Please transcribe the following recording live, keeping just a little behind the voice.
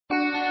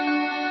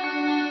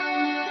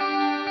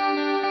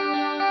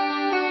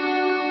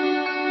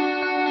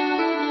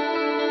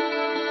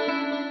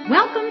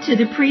Welcome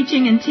to the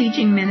preaching and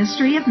teaching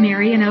ministry of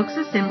Marion Oaks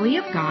Assembly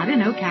of God in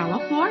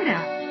Ocala,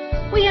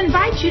 Florida. We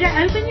invite you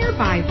to open your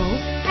Bible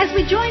as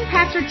we join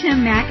Pastor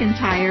Tim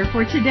McIntyre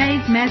for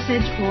today's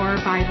message or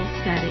Bible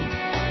study.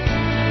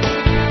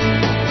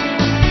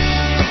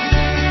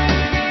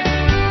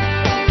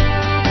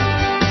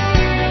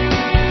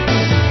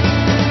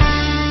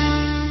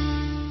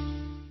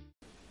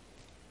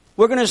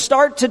 We're going to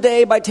start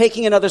today by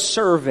taking another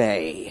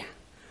survey.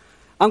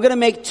 I'm going to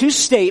make two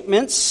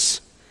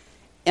statements,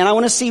 and I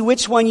want to see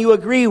which one you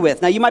agree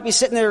with. Now, you might be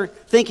sitting there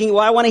thinking,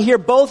 well, I want to hear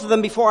both of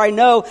them before I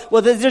know.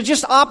 Well, they're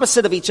just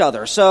opposite of each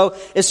other. So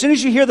as soon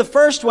as you hear the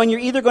first one, you're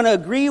either going to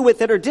agree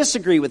with it or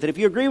disagree with it. If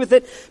you agree with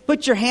it,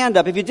 put your hand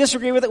up. If you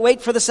disagree with it,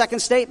 wait for the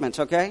second statement,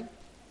 okay?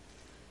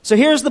 So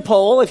here's the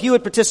poll, if you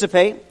would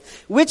participate.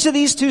 Which of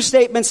these two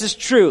statements is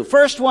true?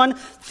 First one,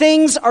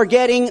 things are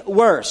getting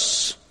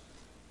worse.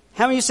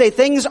 How many of you say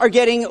things are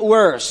getting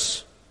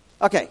worse?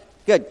 Okay,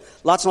 good.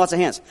 Lots and lots of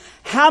hands.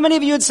 How many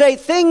of you would say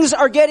things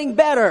are getting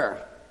better?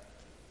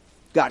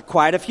 Got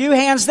quite a few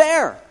hands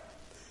there.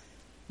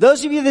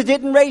 Those of you that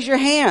didn't raise your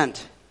hand,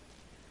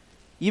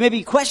 you may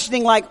be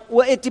questioning like,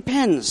 well, it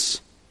depends.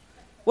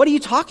 What are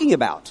you talking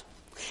about?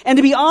 And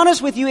to be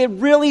honest with you, it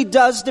really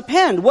does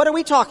depend. What are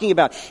we talking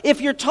about? If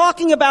you're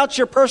talking about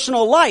your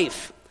personal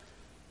life,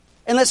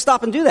 and let's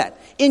stop and do that.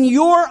 In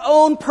your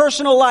own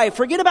personal life,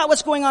 forget about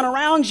what's going on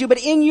around you, but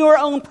in your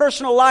own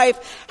personal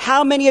life,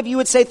 how many of you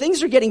would say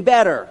things are getting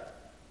better?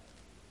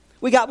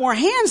 We got more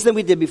hands than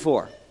we did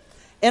before.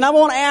 And I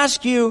won't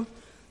ask you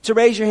to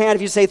raise your hand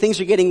if you say things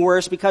are getting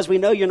worse, because we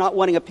know you're not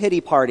wanting a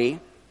pity party.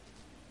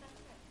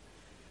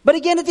 But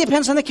again, it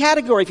depends on the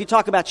category. If you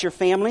talk about your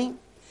family,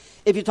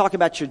 if you talk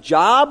about your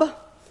job,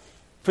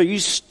 for you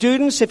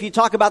students, if you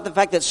talk about the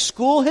fact that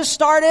school has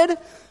started,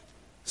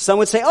 some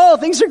would say, oh,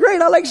 things are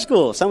great, I like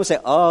school. Some would say,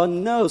 oh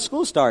no,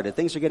 school started,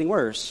 things are getting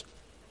worse.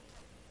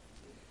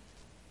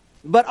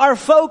 But our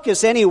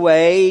focus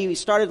anyway, we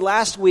started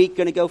last week,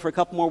 going to go for a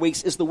couple more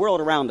weeks, is the world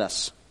around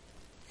us.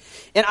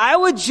 And I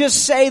would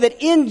just say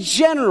that in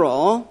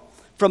general,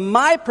 from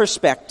my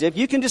perspective,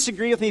 you can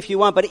disagree with me if you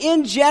want, but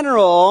in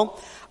general,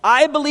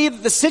 I believe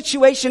that the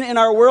situation in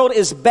our world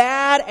is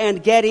bad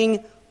and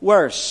getting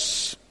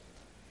worse.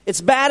 It's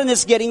bad and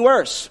it's getting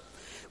worse.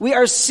 We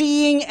are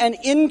seeing an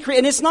increase,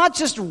 and it's not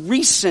just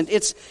recent.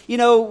 It's,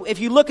 if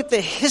you look at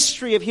the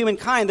history of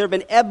humankind, there have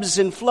been ebbs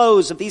and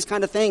flows of these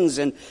kind of things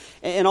and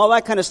all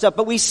that kind of stuff.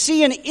 But we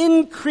see an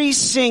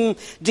increasing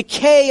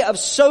decay of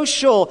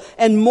social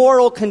and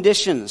moral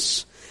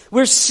conditions.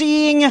 We're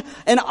seeing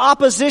an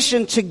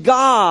opposition to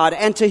God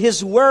and to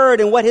His Word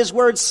and what His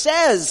Word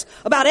says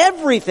about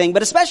everything,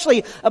 but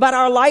especially about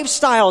our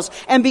lifestyles.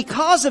 And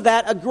because of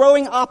that, a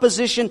growing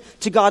opposition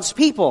to God's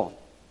people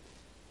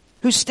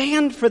who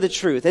stand for the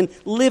truth and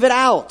live it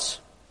out.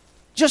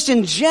 Just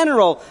in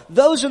general,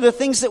 those are the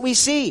things that we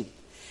see.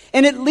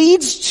 And it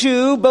leads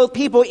to both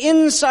people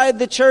inside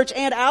the church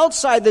and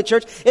outside the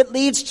church. It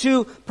leads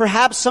to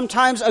perhaps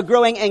sometimes a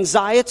growing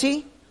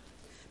anxiety,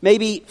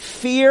 maybe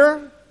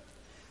fear,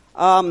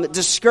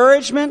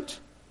 discouragement,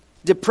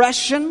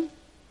 depression,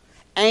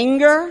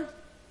 anger,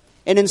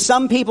 and in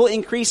some people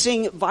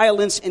increasing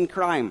violence and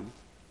crime.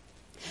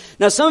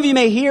 Now some of you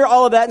may hear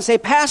all of that and say,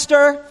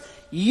 Pastor,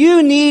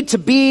 you need to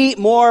be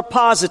more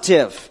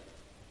positive.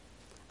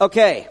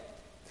 Okay,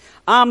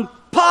 I'm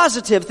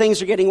positive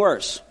things are getting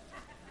worse.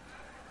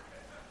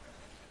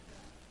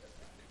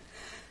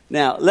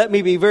 Now, let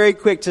me be very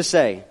quick to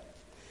say,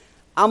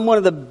 I'm one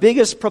of the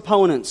biggest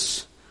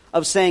proponents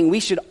of saying we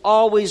should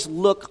always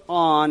look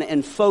on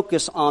and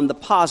focus on the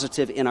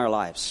positive in our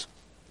lives.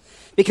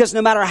 Because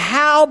no matter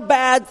how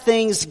bad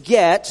things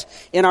get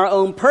in our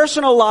own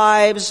personal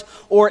lives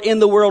or in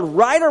the world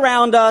right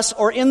around us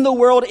or in the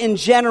world in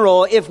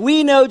general, if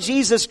we know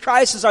Jesus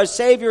Christ is our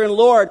Savior and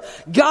Lord,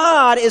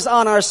 God is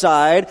on our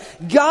side.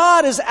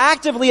 God is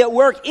actively at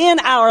work in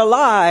our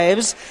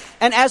lives.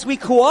 And as we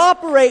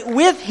cooperate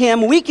with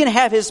Him, we can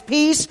have His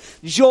peace,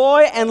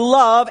 joy, and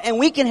love, and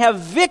we can have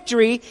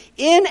victory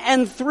in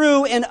and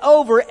through and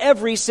over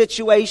every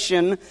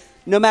situation,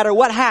 no matter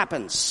what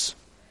happens.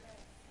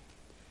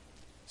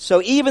 So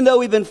even though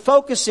we've been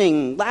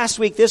focusing last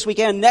week, this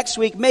weekend, next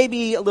week,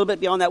 maybe a little bit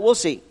beyond that, we'll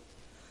see,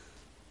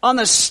 on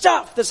the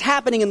stuff that's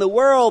happening in the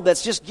world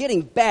that's just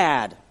getting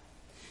bad,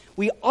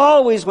 we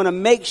always want to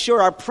make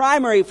sure our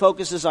primary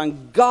focus is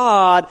on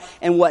God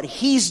and what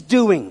He's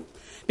doing.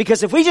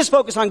 Because if we just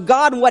focus on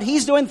God and what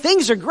He's doing,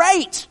 things are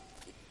great.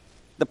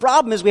 The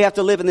problem is we have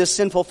to live in this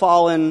sinful,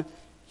 fallen,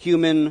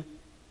 human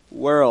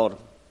world.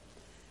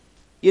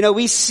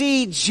 We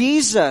see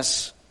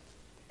Jesus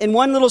in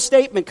one little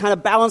statement, kind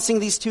of balancing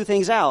these two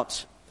things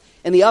out.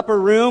 In the upper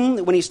room,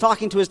 when He's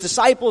talking to His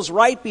disciples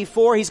right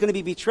before He's going to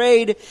be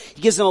betrayed,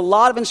 He gives them a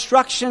lot of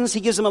instructions. He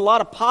gives them a lot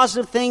of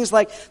positive things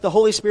like the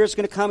Holy Spirit's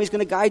going to come. He's going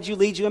to guide you,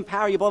 lead you,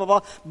 empower you, blah, blah,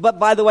 blah. But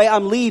by the way,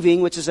 I'm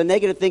leaving, which is a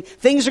negative thing.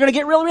 Things are going to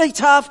get really, really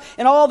tough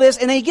and all this.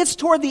 And then He gets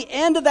toward the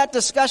end of that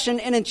discussion,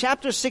 and in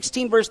chapter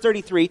 16, verse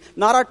 33,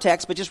 not our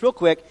text, but just real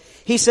quick,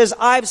 He says,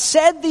 I've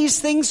said these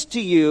things to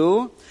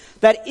you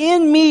that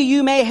in me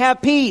you may have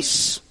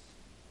peace.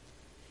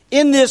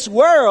 In this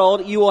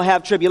world, you will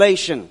have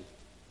tribulation.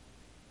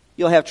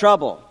 You'll have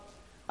trouble.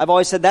 I've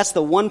always said that's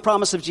the one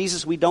promise of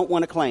Jesus we don't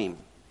want to claim.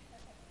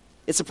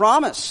 It's a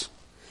promise.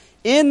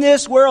 In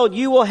this world,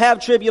 you will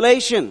have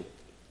tribulation.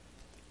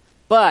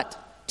 But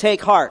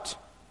take heart.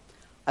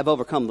 I've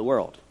overcome the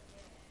world.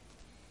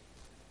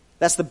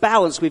 That's the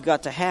balance we've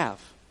got to have.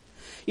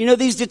 You know,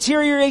 these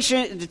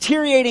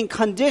deteriorating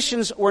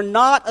conditions were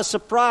not a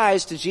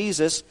surprise to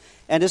Jesus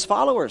and his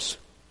followers.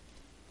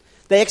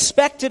 They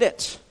expected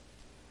it.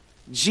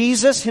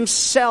 Jesus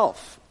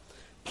himself,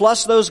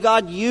 plus those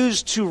God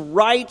used to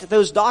write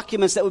those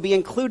documents that would be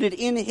included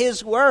in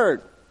his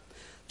word,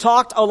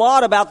 talked a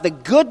lot about the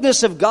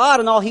goodness of God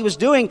and all he was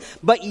doing,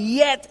 but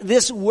yet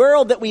this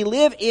world that we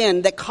live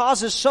in that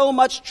causes so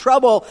much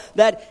trouble,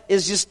 that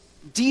is just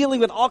dealing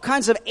with all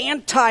kinds of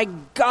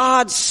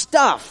anti-God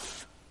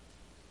stuff.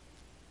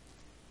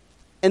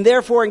 And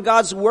therefore in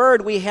God's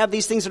word we have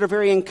these things that are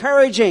very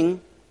encouraging,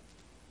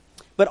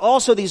 but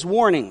also these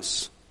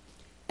warnings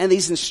and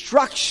these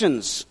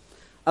instructions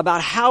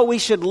about how we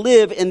should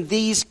live in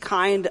these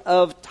kind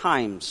of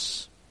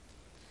times.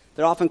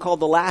 They're often called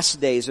the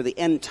last days or the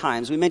end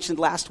times. We mentioned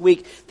last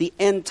week the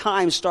end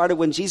times started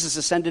when Jesus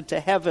ascended to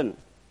heaven.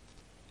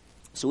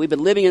 So we've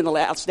been living in the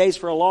last days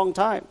for a long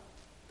time.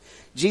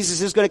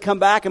 Jesus is going to come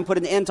back and put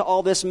an end to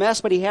all this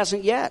mess, but he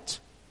hasn't yet.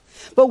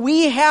 But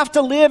we have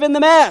to live in the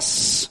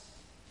mess.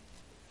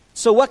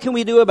 So what can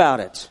we do about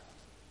it?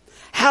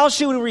 How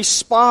should we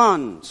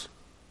respond?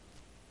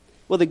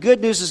 Well, the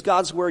good news is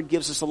God's word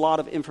gives us a lot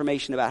of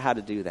information about how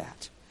to do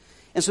that.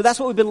 And so that's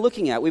what we've been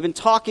looking at. We've been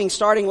talking,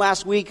 starting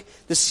last week,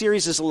 the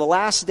series is The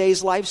Last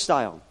Days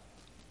Lifestyle.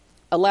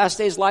 A Last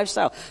Days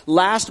Lifestyle.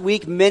 Last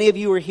week, many of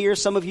you were here,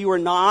 some of you were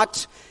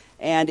not.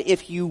 And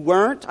if you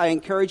weren't, I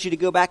encourage you to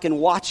go back and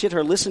watch it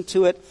or listen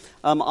to it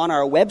on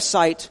our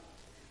website.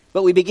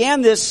 But we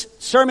began this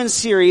sermon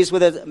series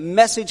with a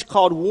message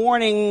called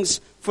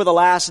Warnings for the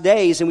Last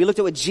Days. And we looked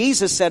at what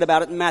Jesus said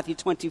about it in Matthew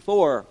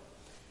 24.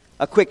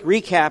 A quick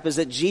recap is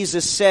that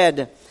Jesus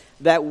said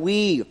that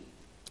we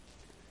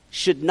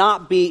should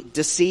not be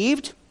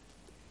deceived,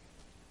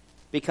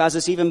 because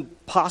it's even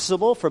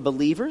possible for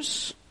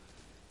believers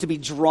to be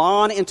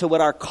drawn into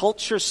what our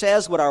culture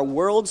says, what our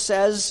world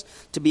says,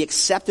 to be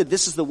accepted.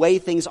 This is the way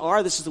things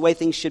are. This is the way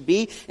things should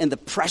be. And the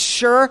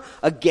pressure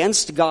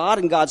against God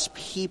and God's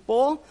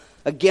people,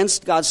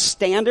 against God's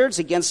standards,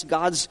 against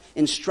God's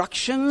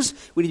instructions.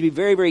 We need to be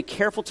very, very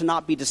careful to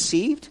not be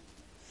deceived.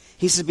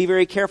 He says, be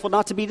very careful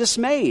not to be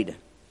dismayed.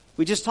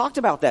 We just talked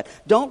about that.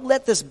 Don't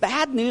let this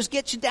bad news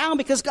get you down,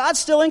 because God's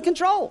still in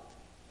control.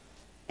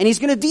 And he's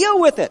going to deal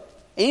with it.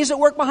 And he's at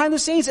work behind the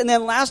scenes. And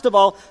then last of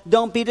all,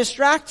 don't be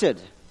distracted.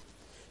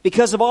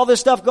 Because of all this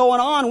stuff going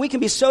on, we can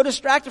be so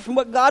distracted from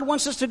what God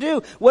wants us to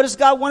do. What does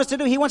God want us to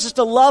do? He wants us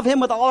to love him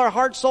with all our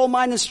heart, soul,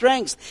 mind, and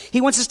strength. He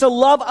wants us to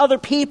love other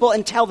people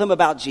and tell them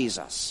about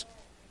Jesus.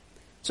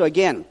 So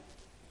again,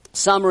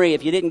 summary,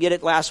 if you didn't get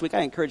it last week,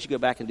 I encourage you to go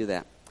back and do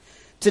that.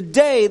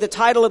 Today, the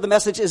title of the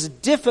message is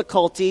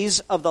Difficulties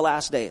of the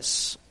Last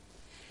Days.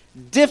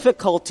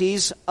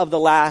 Difficulties of the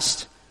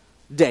Last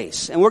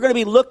Days. And we're going to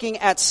be looking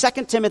at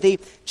 2 Timothy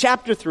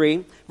chapter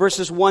 3,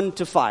 verses 1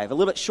 to 5. A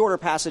little bit shorter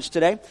passage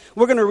today.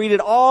 We're going to read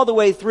it all the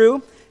way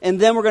through, and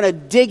then we're going to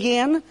dig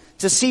in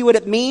to see what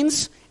it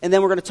means, and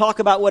then we're going to talk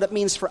about what it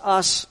means for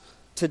us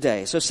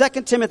today. So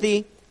 2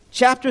 Timothy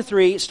chapter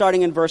 3,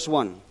 starting in verse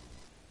 1.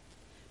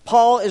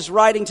 Paul is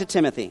writing to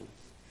Timothy.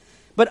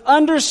 But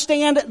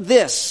understand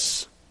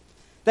this,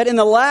 that in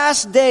the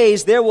last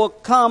days there will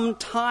come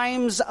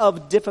times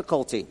of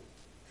difficulty.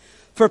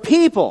 For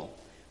people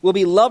will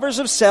be lovers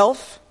of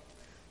self,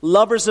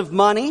 lovers of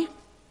money,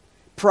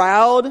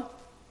 proud,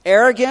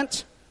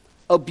 arrogant,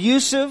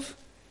 abusive,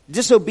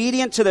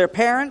 disobedient to their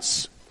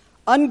parents,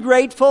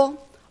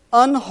 ungrateful,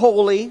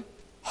 unholy,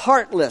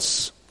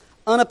 heartless,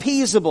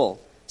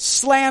 unappeasable,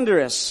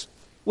 slanderous,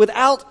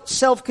 without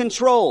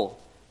self-control,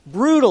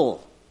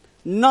 brutal,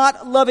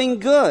 not loving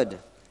good,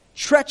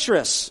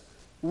 treacherous,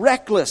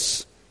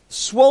 reckless,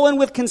 swollen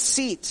with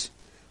conceit,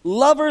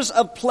 lovers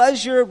of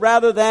pleasure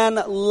rather than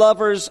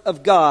lovers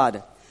of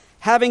God,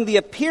 having the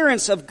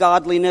appearance of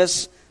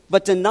godliness,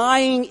 but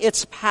denying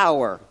its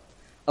power.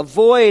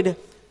 Avoid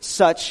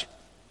such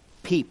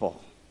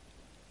people.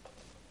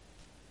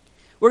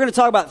 We're going to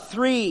talk about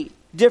 3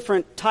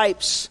 different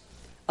types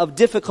of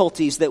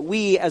difficulties that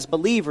we as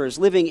believers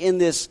living in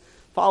this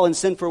fallen,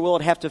 sinful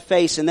world have to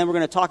face. And then we're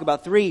going to talk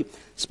about 3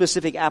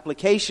 specific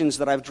applications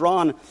that I've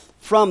drawn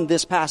from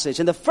this passage.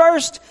 And the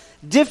first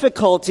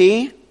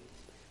difficulty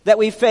that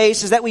we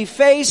face is that we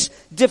face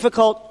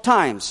difficult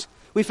times.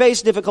 We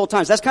face difficult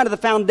times. That's kind of the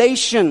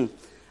foundation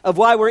of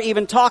why we're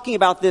even talking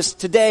about this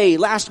today,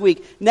 last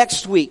week,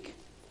 next week.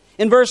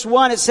 In verse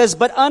 1 it says,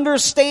 but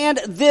understand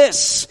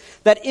this,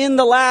 that in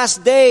the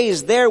last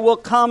days there will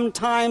come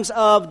times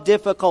of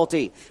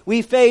difficulty.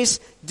 We face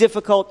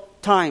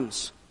difficult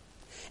times.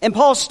 And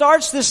Paul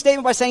starts this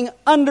statement by saying,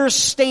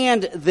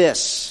 understand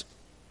this.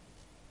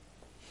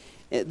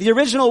 The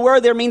original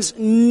word there means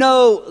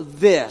know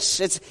this.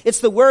 It's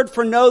the word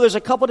for know. There's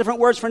a couple different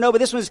words for know, but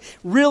this one's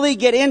really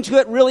get into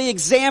it, really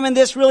examine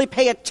this, really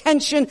pay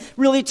attention,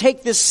 really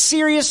take this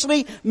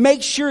seriously.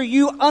 Make sure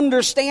you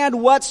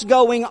understand what's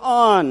going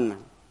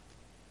on.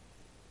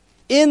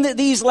 In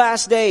these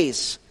last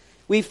days,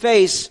 we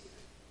face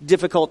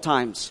difficult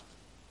times.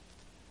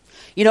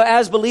 You know,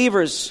 as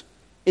believers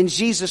in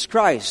Jesus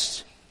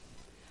Christ,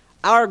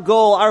 our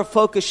goal, our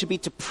focus should be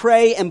to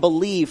pray and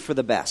believe for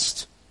the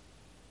best.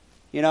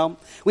 You know,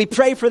 we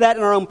pray for that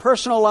in our own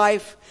personal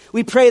life.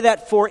 We pray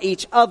that for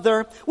each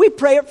other. We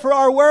pray it for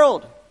our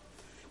world.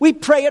 We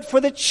pray it for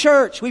the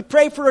church. We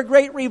pray for a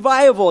great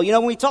revival. You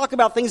know, when we talk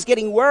about things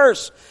getting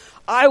worse,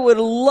 I would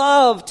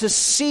love to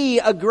see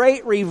a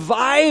great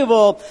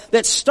revival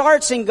that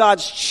starts in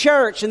God's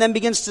church and then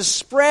begins to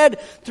spread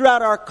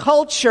throughout our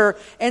culture,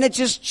 and it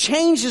just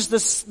changes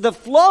the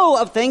flow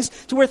of things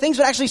to where things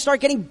would actually start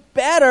getting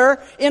better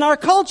in our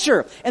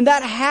culture. And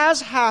that has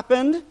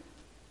happened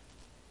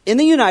in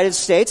the United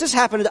States. It's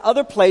happened in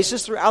other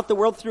places throughout the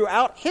world,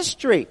 throughout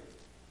history.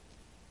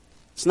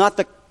 It's not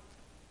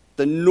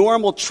the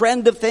normal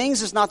trend of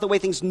things. It's not the way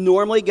things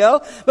normally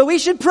go. But we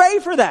should pray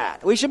for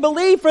that. We should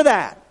believe for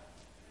that.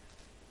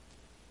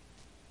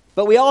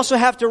 But we also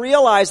have to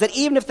realize that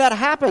even if that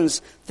happens,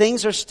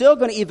 things are still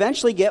going to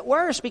eventually get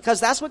worse,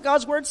 because that's what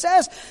God's Word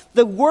says.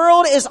 The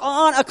world is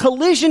on a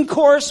collision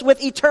course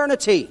with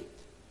eternity.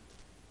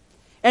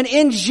 And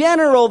in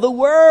general, the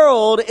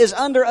world is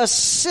under a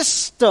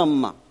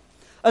system,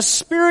 a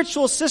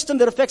spiritual system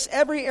that affects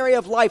every area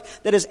of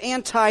life that is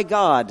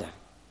anti-God.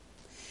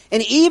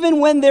 And even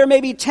when there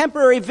may be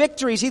temporary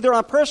victories, either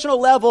on a personal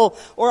level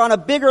or on a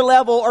bigger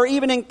level or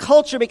even in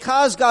culture,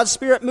 because God's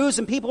Spirit moves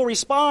and people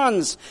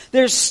responds,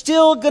 there's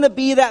still going to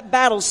be that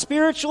battle.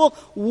 Spiritual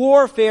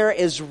warfare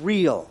is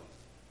real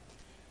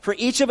for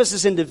each of us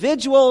as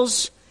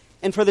individuals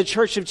and for the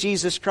Church of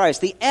Jesus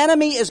Christ. The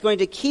enemy is going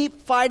to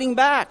keep fighting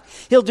back.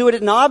 He'll do it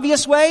in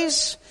obvious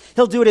ways.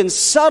 He'll do it in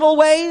subtle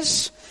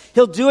ways.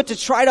 He'll do it to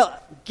try to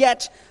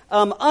get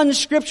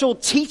unscriptural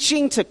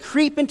teaching to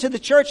creep into the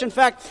church. In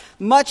fact,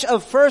 much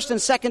of 1 and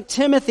 2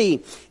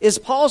 Timothy is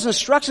Paul's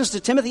instructions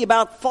to Timothy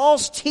about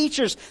false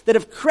teachers that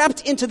have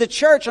crept into the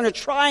church and are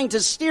trying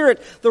to steer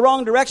it the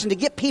wrong direction, to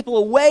get people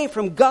away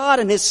from God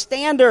and His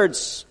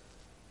standards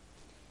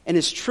and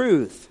His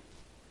truth.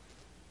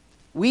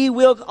 We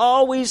will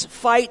always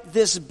fight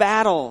this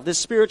battle, this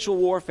spiritual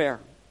warfare.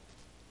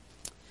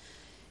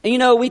 And you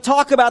know, we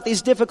talk about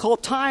these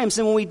difficult times,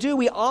 and when we do,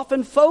 we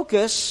often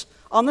focus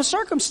on the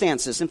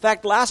circumstances. In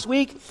fact, last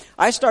week,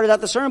 I started out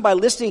the sermon by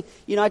listing,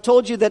 I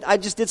told you that I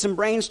just did some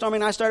brainstorming,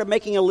 and I started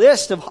making a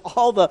list of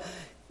all the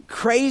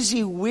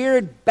crazy,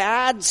 weird,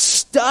 bad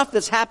stuff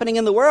that's happening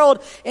in the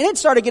world, and it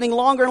started getting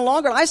longer and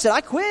longer, and I said,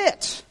 I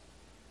quit.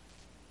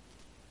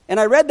 And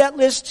I read that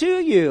list to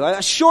you.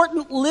 A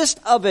shortened list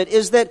of it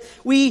is that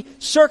the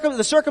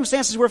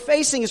circumstances we're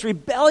facing is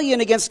rebellion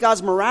against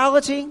God's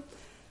morality.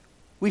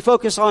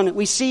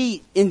 We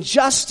see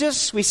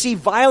injustice, we see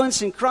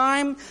violence and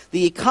crime,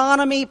 the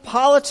economy,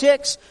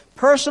 politics,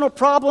 personal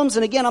problems,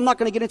 and again, I'm not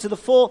going to get into the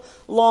full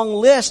long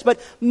list, but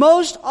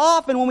most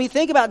often when we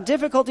think about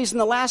difficulties in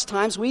the last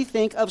times, we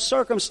think of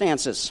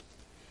circumstances.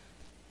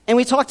 And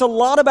we talked a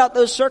lot about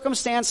those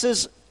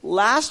circumstances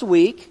last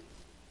week,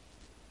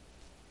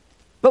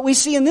 but we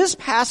see in this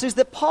passage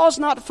that Paul's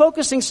not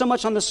focusing so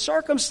much on the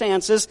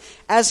circumstances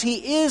as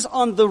he is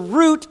on the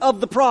root of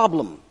the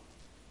problem.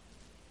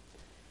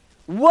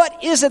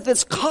 What is it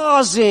that's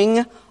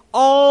causing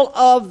all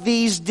of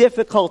these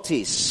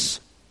difficulties?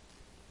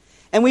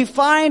 And we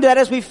find that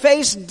as we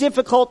face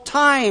difficult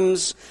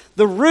times,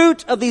 the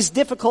root of these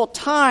difficult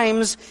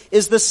times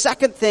is the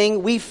second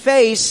thing: we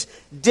face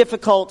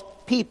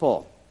difficult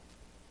people.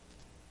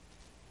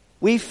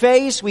 We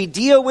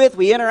deal with,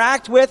 we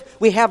interact with,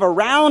 we have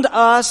around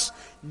us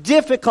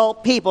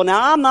difficult people.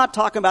 Now, I'm not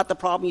talking about the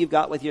problem you've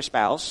got with your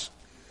spouse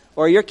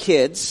or your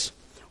kids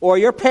or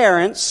your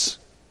parents.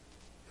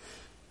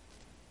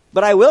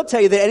 But I will tell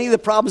you that any of the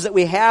problems that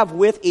we have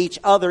with each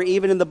other,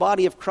 even in the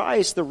body of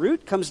Christ, the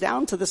root comes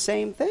down to the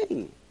same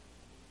thing.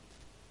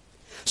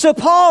 So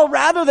Paul,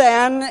 rather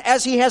than,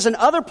 as he has in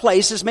other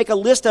places, make a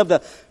list of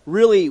the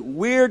really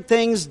weird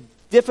things,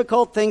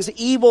 difficult things,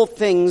 evil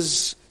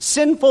things,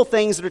 sinful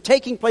things that are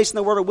taking place in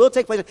the world or will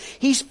take place,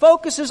 he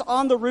focuses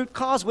on the root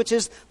cause, which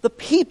is the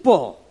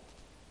people.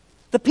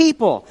 The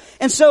people.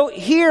 And so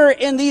here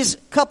in these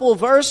couple of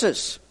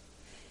verses,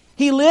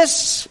 he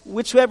lists,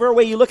 whichever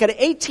way you look at it,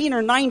 18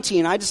 or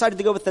 19, I decided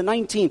to go with the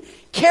 19,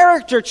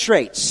 character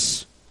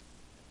traits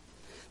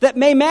that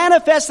may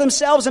manifest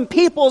themselves in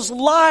people's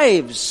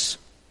lives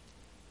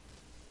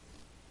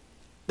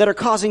that are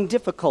causing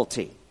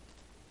difficulty,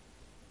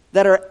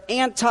 that are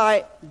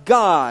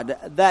anti-God,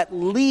 that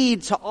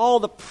lead to all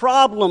the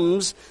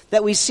problems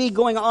that we see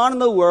going on in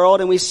the world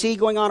and we see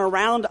going on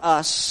around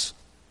us,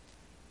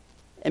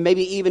 and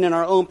maybe even in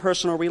our own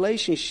personal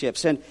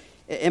relationships. And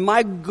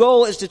my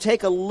goal is to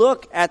take a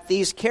look at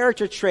these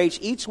character traits,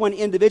 each one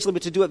individually,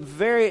 but to do it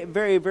very,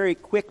 very, very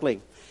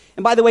quickly.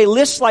 And by the way,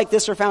 lists like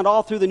this are found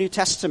all through the New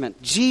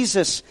Testament.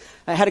 Jesus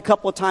had a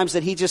couple of times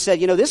that he just said,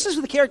 this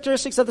is the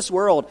characteristics of this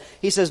world.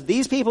 He says,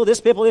 these people, this,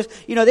 they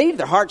need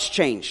their hearts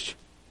changed.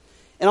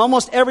 In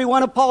almost every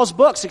one of Paul's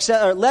books,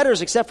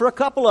 letters, except for a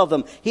couple of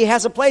them, he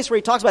has a place where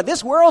he talks about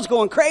this world's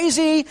going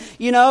crazy,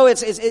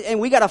 and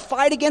we got to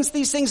fight against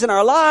these things in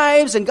our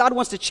lives, and God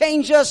wants to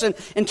change us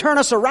and turn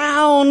us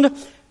around.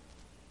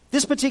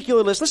 This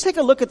particular list, let's take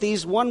a look at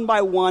these one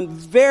by one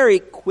very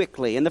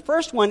quickly. And the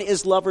first one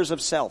is lovers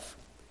of self.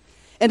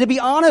 And to be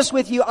honest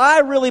with you, I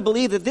really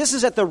believe that this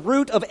is at the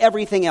root of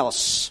everything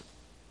else.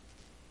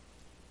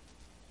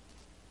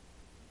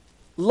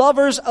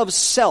 Lovers of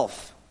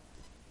self.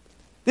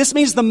 This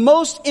means the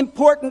most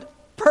important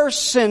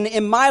person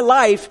in my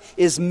life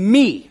is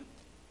me.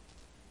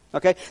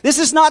 Okay? This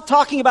is not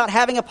talking about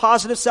having a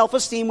positive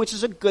self-esteem, which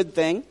is a good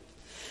thing.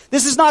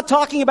 This is not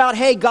talking about,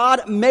 hey,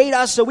 God made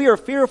us, so we are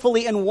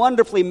fearfully and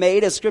wonderfully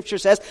made, as Scripture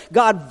says.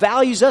 God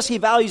values us. He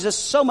values us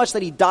so much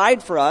that He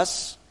died for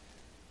us.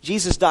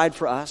 Jesus died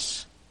for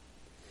us.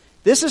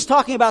 This is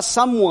talking about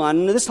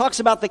this talks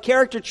about the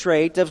character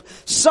trait of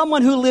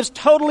someone who lives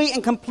totally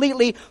and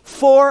completely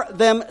for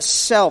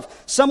themselves.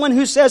 Someone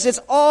who says it's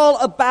all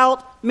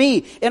about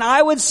me. And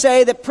I would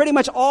say that pretty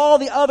much all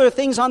the other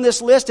things on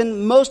this list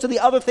and most of the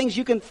other things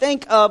you can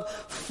think of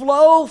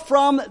flow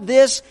from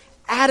this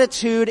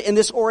attitude and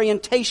this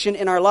orientation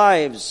in our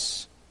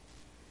lives.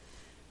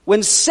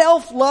 When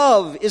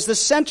self-love is the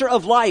center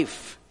of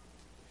life,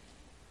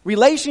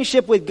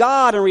 relationship with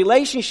God and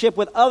relationship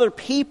with other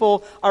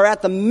people are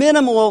at the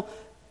minimal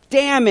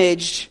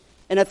damaged,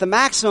 and at the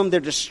maximum they're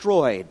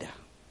destroyed.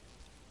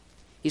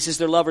 He says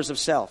they're lovers of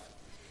self.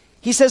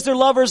 He says they're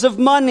lovers of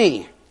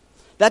money.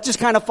 That just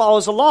kind of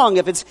follows along.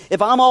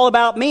 If I'm all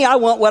about me, I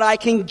want what I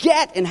can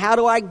get. And how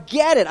do I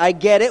get it? I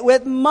get it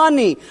with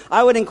money.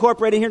 I would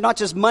incorporate in here not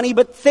just money,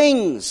 but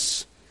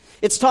things.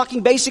 It's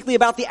talking basically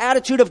about the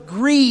attitude of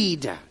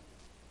greed.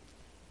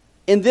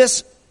 In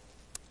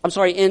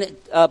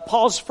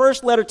Paul's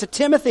first letter to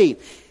Timothy,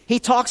 he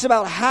talks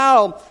about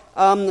how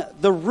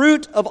the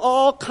root of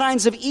all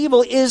kinds of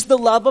evil is the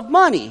love of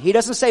money. He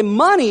doesn't say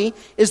money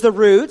is the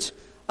root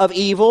of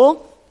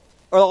evil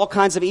or all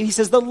kinds of evil. He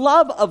says the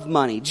love of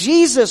money.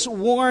 Jesus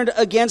warned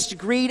against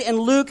greed in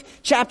Luke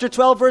chapter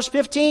 12, verse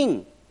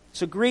 15.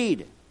 So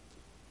greed.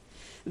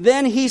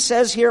 Then he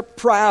says here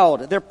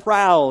proud. They're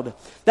proud.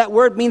 That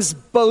word means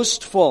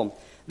boastful.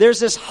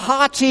 There's this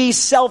haughty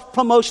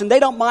self-promotion.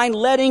 They don't mind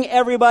letting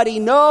everybody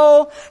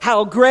know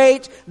how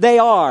great they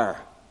are.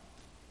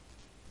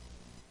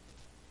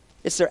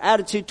 It's their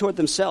attitude toward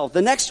themselves.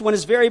 The next one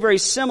is very, very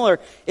similar.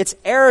 It's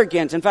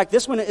arrogant. In fact,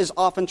 this one is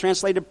often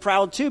translated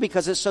proud too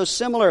because it's so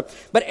similar.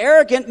 But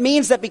arrogant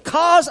means that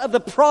because of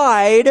the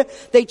pride,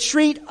 they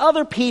treat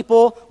other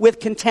people with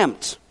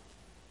contempt.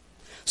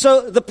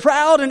 So the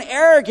proud and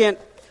arrogant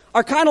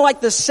are kind of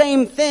like the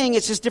same thing.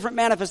 It's just different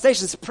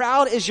manifestations.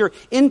 Proud is your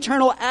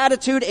internal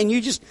attitude and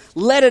you just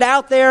let it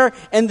out there.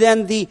 And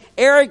then the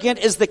arrogant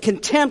is the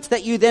contempt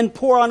that you then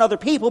pour on other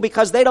people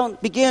because they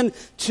don't begin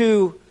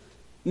to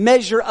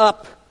measure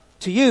up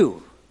to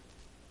you.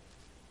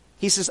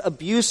 He says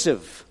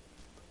abusive.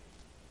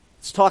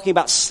 It's talking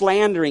about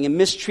slandering and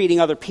mistreating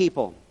other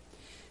people.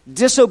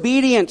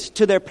 Disobedient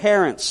to their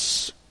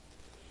parents.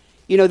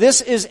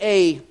 This is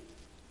a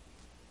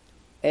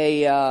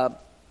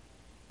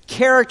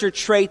character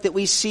trait that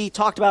we see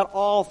talked about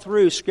all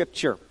through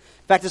Scripture.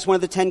 In fact, it's one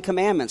of the 10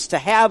 Commandments, to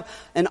have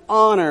an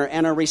honor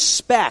and a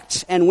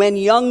respect, and when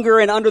younger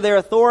and under their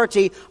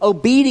authority,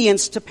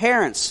 obedience to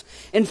parents.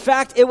 In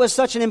fact, it was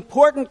such an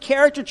important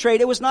character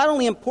trait. It was not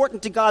only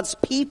important to God's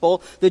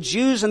people, the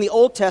Jews in the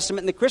Old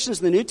Testament and the Christians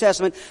in the New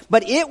Testament,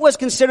 but it was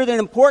considered an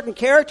important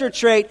character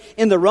trait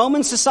in the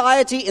Roman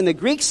society, in the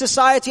Greek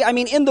society,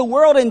 in the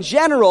world in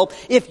general.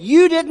 If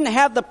you didn't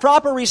have the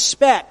proper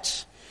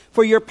respect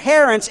for your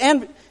parents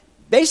and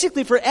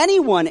basically for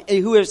anyone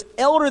who is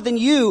elder than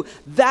you,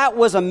 that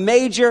was a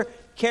major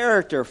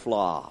character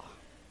flaw.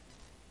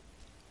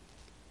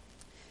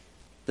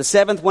 The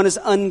seventh one is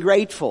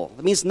ungrateful.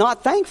 It means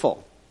not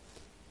thankful.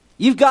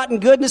 You've gotten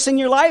goodness in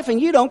your life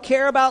and you don't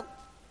care about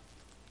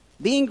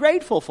being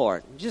grateful for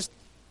it. Just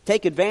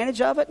take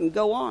advantage of it and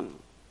go on.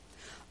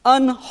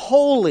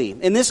 Unholy.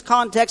 In this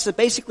context, it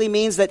basically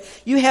means that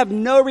you have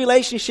no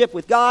relationship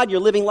with God.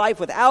 You're living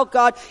life without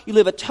God. You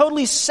live a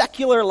totally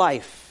secular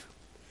life.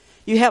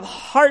 You have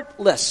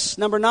heartless.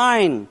 Number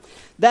 9.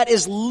 That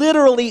is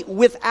literally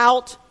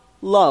without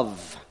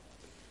love.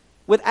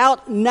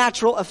 Without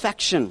natural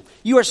affection.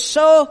 You are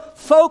so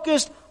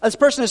focused, this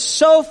person is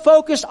so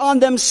focused on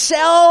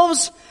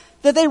themselves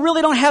that they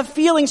really don't have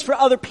feelings for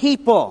other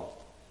people.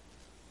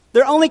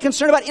 Their only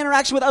concern about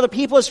interaction with other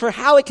people is for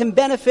how it can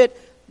benefit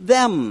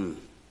them.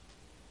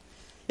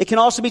 It can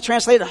also be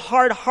translated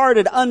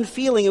hard-hearted,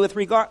 unfeeling,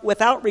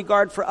 without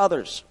regard for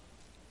others.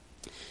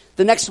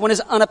 The next one is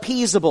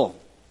unappeasable.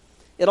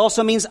 It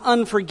also means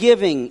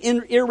unforgiving,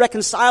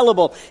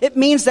 irreconcilable. It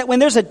means that when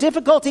there's a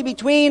difficulty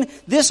between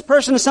this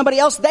person and somebody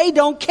else, they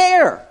don't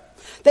care.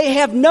 They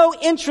have no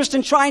interest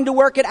in trying to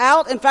work it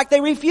out. In fact,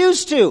 they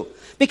refuse to.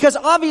 because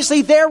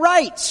obviously they're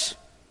right.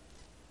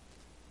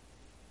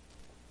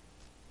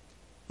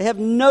 They have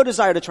no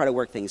desire to try to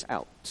work things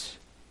out.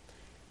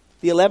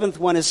 The 11th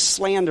one is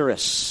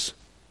slanderous.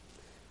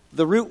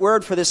 The root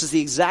word for this is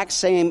the exact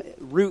same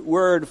root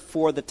word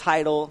for the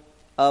title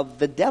of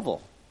the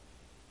devil.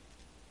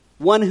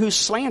 One who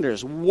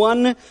slanders,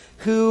 one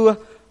who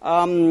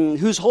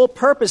whose whole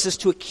purpose is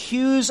to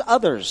accuse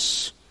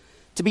others,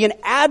 to be an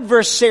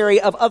adversary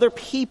of other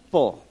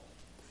people,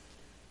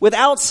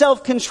 without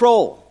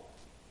self-control.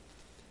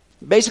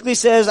 Basically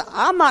says,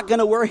 I'm not going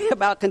to worry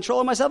about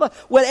controlling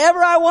myself.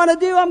 Whatever I want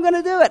to do, I'm going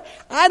to do it.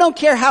 I don't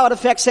care how it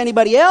affects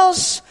anybody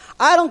else.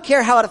 I don't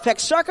care how it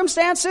affects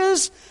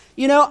circumstances.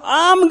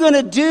 I'm going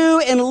to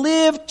do and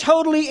live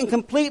totally and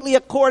completely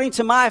according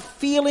to my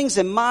feelings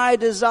and my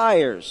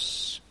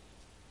desires.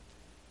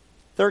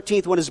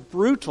 13th one is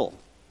brutal.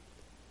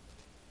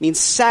 Means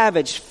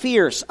savage,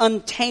 fierce,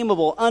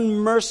 untamable,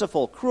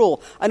 unmerciful,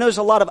 cruel. I know there's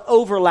a lot of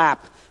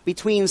overlap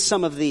between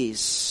some of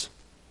these.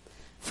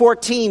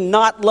 14,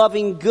 not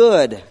loving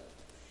good. In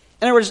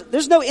other words,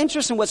 there's no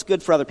interest in what's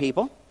good for other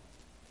people.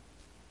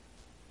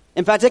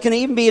 In fact, it can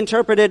even be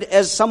interpreted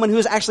as someone who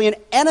is actually an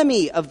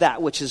enemy of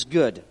that which is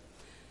good.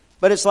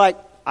 But it's like,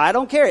 I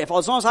don't care.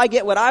 As long as I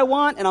get what I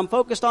want and I'm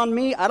focused on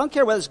me, I don't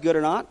care whether it's good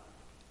or not.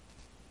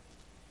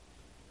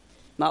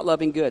 Not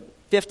loving good.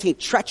 15,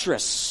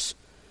 treacherous.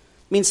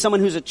 Means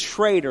someone who's a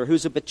traitor,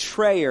 who's a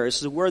betrayer. This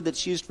is a word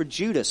that's used for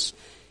Judas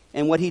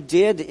and what he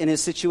did in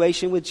his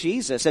situation with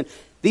Jesus. And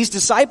these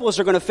disciples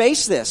are going to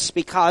face this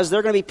because there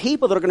are going to be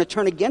people that are going to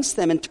turn against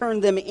them and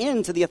turn them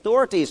into the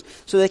authorities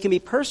so they can be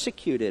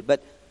persecuted.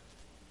 But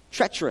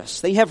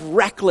treacherous. They have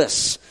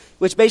reckless,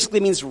 which basically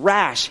means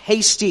rash,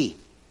 hasty.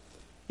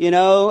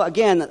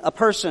 Again, a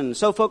person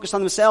so focused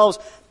on themselves,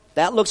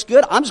 that looks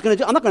good. I'm not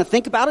going to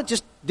think about it.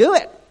 Just do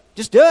it.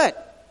 Just do it.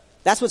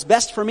 That's what's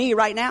best for me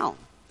right now.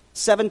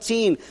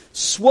 17,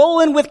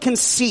 swollen with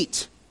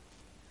conceit.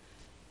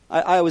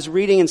 I was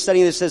reading and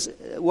studying this. Says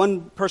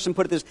one person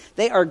put it this: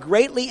 they are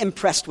greatly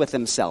impressed with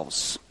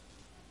themselves.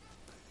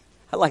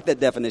 I like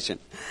that definition.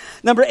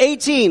 Number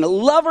 18,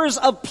 lovers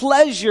of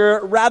pleasure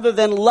rather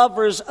than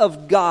lovers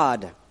of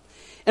God. In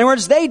other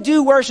words, they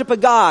do worship a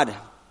God,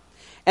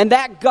 and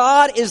that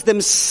God is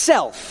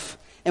themselves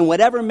and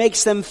whatever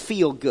makes them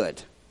feel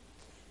good.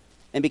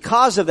 And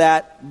because of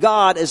that,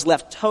 God is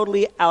left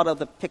totally out of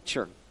the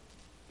picture.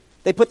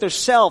 They put their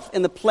self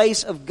in the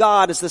place of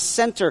God as the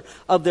center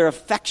of their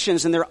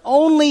affections, and their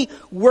only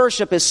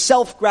worship is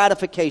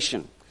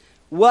self-gratification.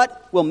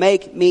 What will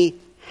make me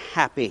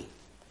happy?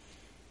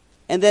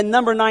 And then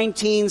number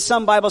 19,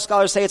 some Bible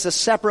scholars say it's a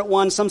separate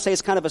one. Some say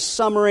it's kind of a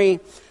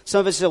summary. Some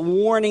of it's a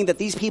warning that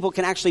these people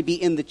can actually be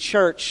in the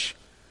church.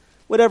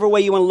 Whatever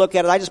way you want to look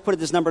at it, I just put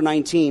it as number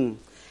 19.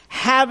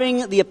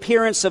 Having the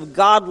appearance of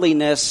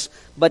godliness,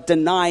 but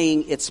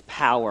denying its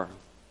power.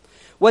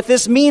 What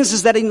this means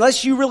is that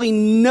unless you really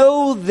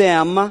know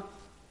them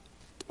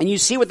and you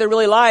see what they're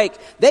really like,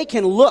 they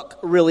can look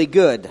really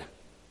good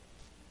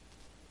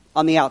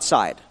on the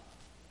outside.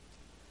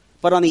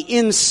 But on the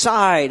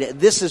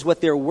inside, this is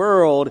what their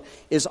world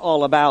is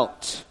all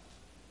about.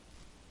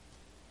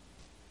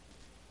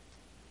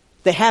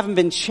 They haven't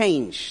been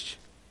changed.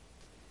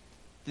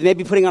 They may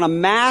be putting on a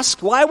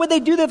mask. Why would they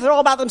do that if they're all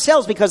about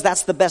themselves? Because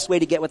that's the best way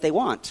to get what they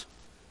want.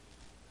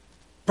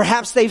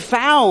 Perhaps they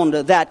found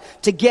that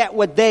to get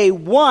what they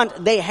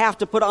want, they have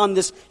to put on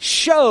this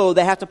show.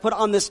 They have to put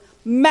on this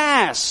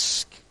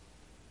mask.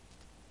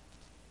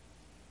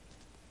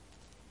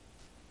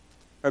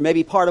 Or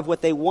maybe part of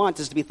what they want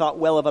is to be thought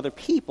well of other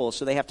people,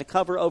 so they have to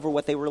cover over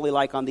what they really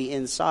like on the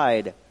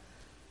inside.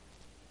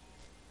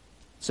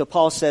 So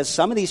Paul says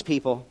some of these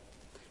people,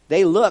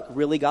 they look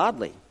really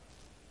godly.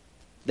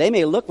 They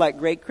may look like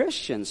great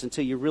Christians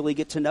until you really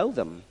get to know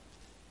them.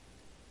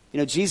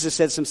 Jesus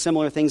said some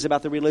similar things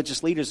about the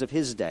religious leaders of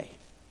his day.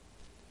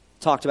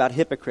 Talked about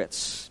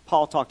hypocrites.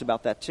 Paul talked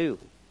about that too.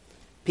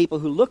 People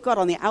who look good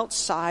on the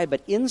outside,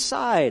 but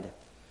inside,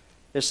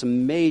 there's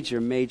some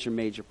major, major,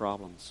 major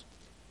problems.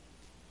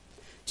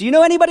 Do you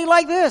know anybody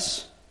like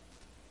this?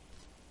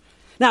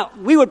 Now,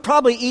 we would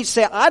probably each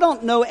say, I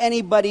don't know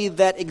anybody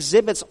that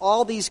exhibits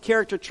all these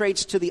character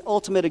traits to the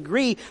ultimate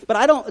degree, but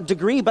I don't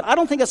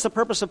think that's the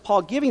purpose of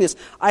Paul giving this.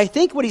 I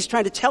think what he's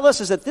trying to tell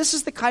us is that this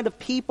is the kind of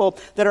people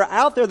that are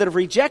out there that have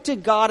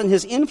rejected God and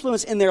his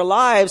influence in their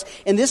lives,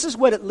 and this is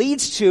what it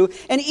leads to.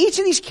 And each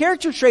of these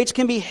character traits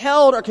can be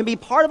held or can be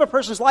part of a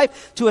person's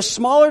life to a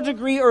smaller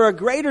degree or a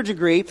greater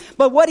degree.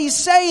 But what he's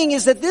saying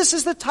is that this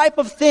is the type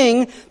of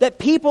thing that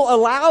people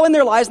allow in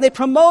their lives and they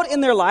promote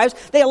in their lives.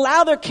 They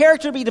allow their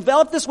character to be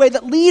developed this way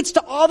that leads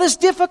to all this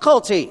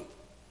difficulty.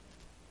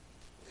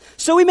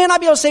 So we may not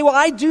be able to say, well,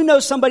 I do know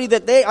somebody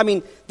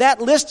that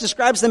list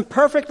describes them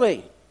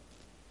perfectly.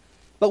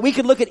 But we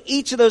could look at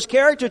each of those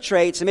character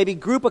traits and maybe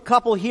group a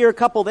couple here, a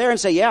couple there and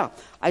say, yeah,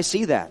 I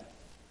see that.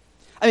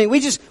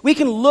 We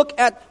can look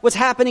at what's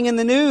happening in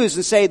the news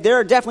and say there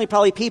are definitely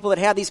probably people that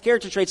have these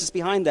character traits that's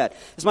behind that.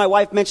 As my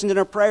wife mentioned in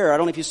her prayer, I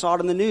don't know if you saw it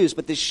in the news,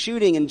 but this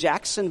shooting in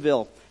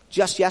Jacksonville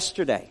just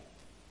yesterday.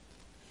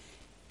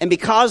 And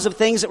because of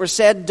things that were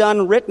said,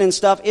 done, written and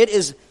stuff, it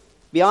is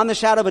beyond the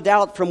shadow of a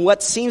doubt from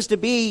what seems to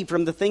be,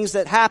 from the things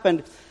that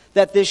happened,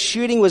 that this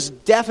shooting was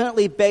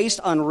definitely based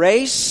on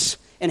race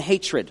and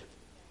hatred.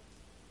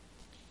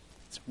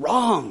 It's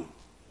wrong.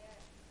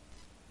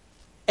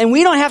 And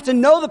we don't have to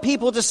know the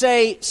people to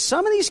say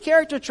some of these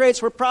character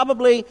traits were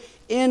probably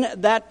in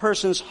that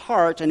person's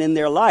heart and in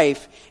their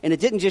life, and it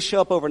didn't just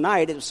show up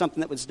overnight, it was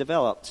something that was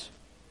developed.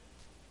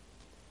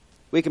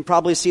 We can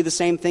probably see the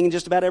same thing in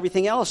just about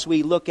everything else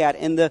we look at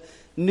in the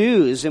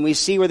news, and we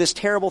see where this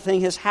terrible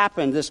thing has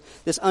happened, this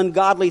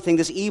ungodly thing,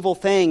 this evil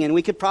thing, and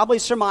we could probably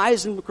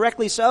surmise, and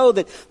correctly so,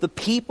 that the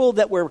people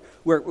that were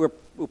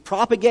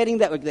propagating,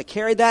 that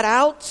carried that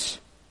out,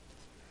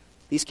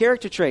 these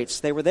character traits,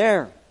 they were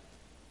there.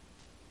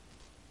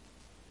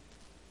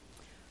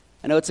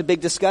 I know it's a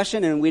big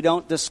discussion, and we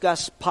don't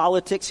discuss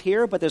politics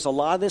here, but there's a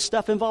lot of this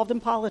stuff involved in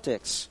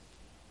politics.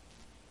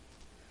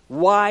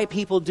 Why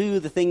people do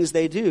the things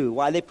they do,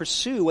 why they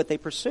pursue what they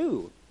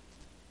pursue.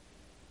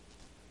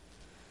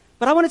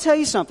 But I want to tell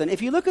you something.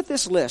 If you look at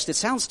this list, it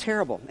sounds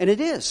terrible, and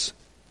it is.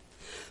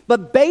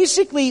 But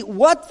basically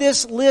what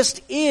this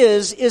list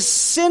is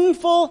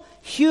sinful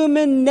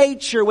human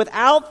nature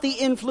without the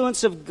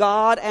influence of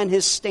God and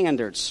His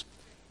standards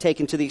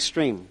taken to the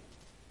extreme.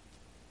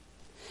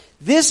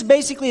 This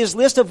basically is a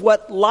list of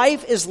what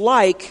life is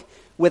like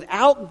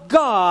without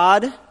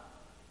God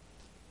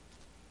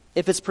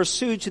if it's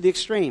pursued to the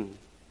extreme.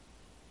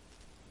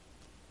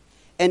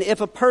 And if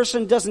a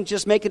person doesn't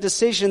just make a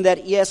decision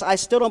that, yes, I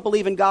still don't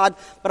believe in God,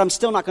 but I'm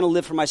still not going to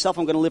live for myself,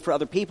 I'm going to live for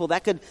other people,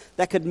 that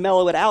could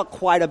mellow it out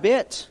quite a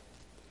bit.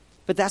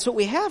 But that's what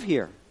we have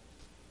here.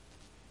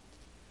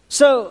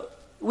 So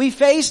we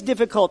face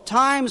difficult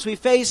times, we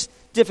face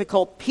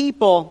difficult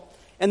people,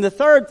 and the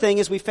third thing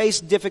is we face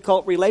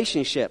difficult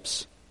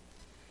relationships.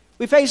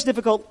 We face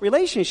difficult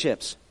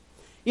relationships.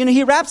 You know,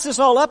 he wraps this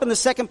all up in the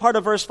second part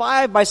of verse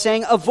 5 by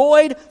saying,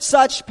 avoid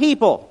such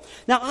people.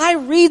 Now, I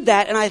read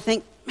that and I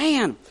think,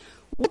 man,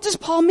 what does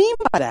Paul mean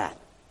by that?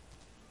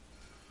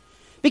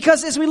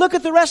 Because as we look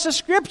at the rest of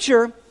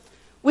Scripture,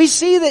 we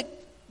see that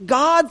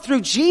God,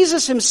 through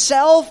Jesus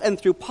Himself and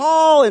through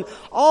Paul and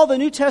all the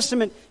New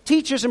Testament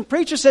teachers and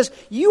preachers, says,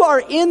 you are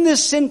in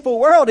this sinful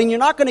world and you're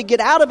not going to get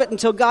out of it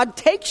until God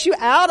takes you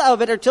out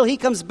of it or until He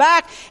comes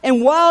back.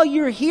 And while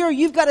you're here,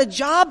 you've got a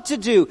job to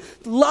do.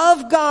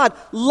 Love God,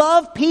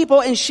 love people,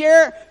 and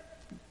share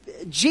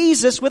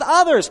Jesus with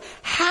others.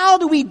 How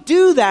do we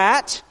do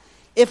that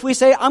if we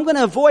say, I'm going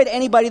to avoid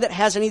anybody that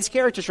has any of these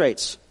character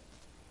traits?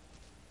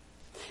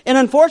 And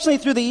unfortunately,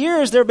 through the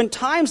years, there have been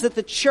times that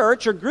the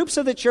church or groups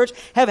of the church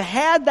have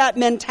had that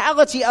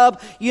mentality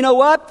of, you know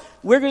what,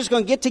 we're just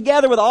going to get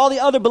together with all the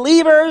other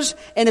believers,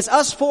 and it's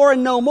us four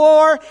and no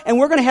more, and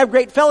we're going to have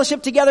great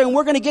fellowship together, and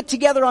we're going to get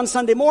together on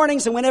Sunday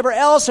mornings and whenever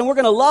else, and we're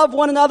going to love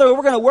one another, and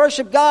we're going to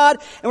worship God,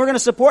 and we're going to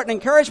support and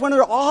encourage one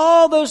another.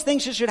 All those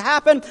things should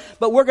happen,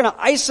 but we're going to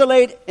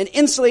isolate and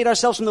insulate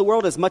ourselves from the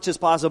world as much as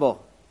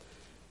possible.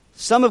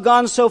 Some have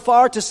gone so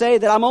far to say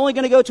that I'm only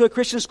going to go to a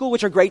Christian school,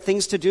 which are great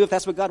things to do if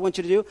that's what God wants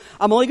you to do.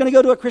 I'm only going to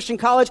go to a Christian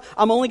college.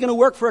 I'm only going to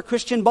work for a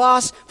Christian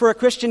boss, for a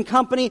Christian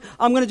company.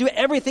 I'm going to do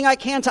everything I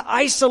can to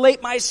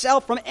isolate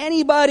myself from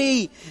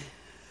anybody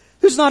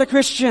who's not a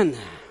Christian.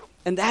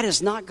 And that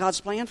is not God's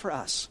plan for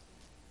us.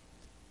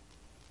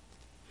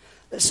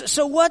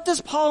 So what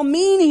does Paul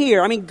mean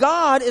here? I mean,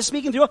 God is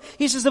speaking through.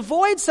 He says,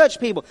 avoid such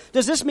people.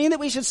 Does this mean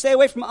that we should stay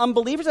away from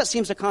unbelievers? That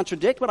seems to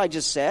contradict what I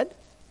just said.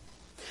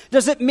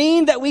 Does it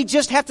mean that we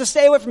just have to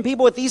stay away from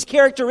people with these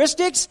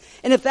characteristics?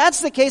 And if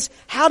that's the case,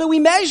 how do we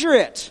measure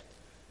it?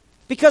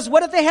 Because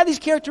what if they have these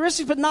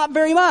characteristics but not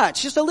very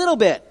much, just a little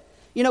bit?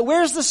 You know,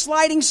 where's the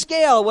sliding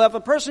scale? Well, if a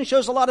person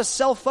shows a lot of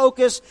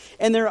self-focus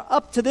and they're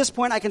up to this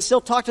point, I can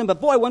still talk to them. But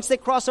boy, once they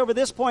cross over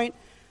this point,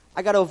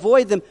 I got to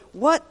avoid them.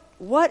 What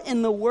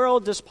in the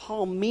world does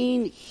Paul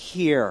mean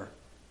here?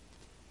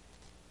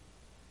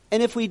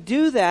 And if we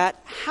do that,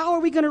 how are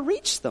we going to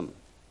reach them?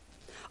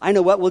 I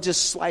know what, we'll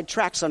just slide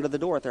tracts under the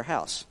door at their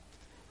house.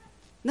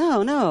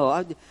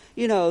 No.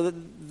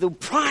 The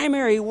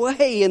primary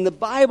way in the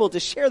Bible to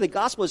share the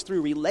gospel is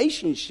through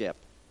relationship.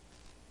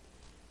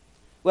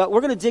 Well, we're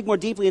going to dig more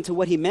deeply into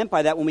what he meant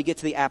by that when we get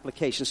to the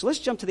application. So let's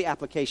jump to the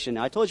application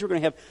now. I told you we're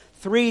going to have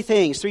three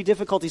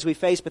difficulties we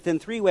face, but then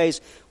three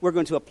ways we're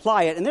going to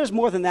apply it. And there's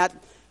more than that,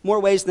 more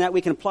ways than that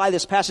we can apply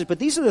this passage. But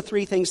these are the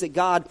three things that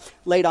God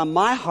laid on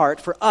my heart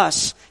for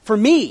us, for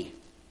me,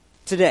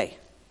 today.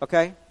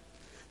 Okay?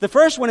 The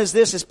first one is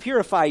this, is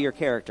purify your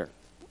character.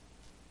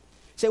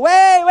 You say,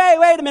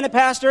 wait a minute,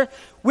 Pastor.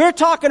 We're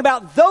talking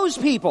about those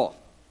people.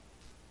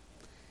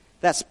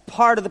 That's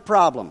part of the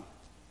problem.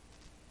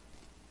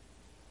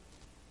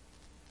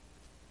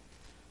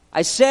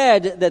 I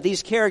said that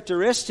these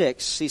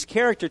characteristics, these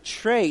character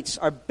traits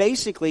are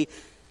basically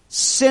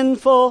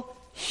sinful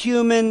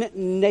human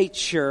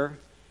nature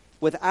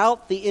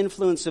without the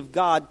influence of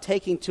God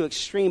taking to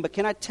extreme. But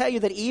can I tell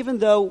you that even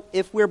though,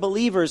 if we're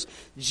believers,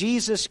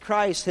 Jesus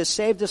Christ has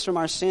saved us from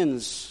our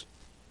sins,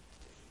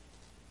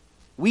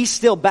 we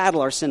still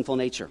battle our sinful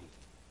nature.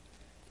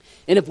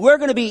 And if we're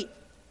going to be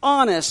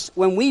honest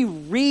when we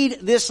read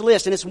this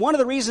list, and it's one of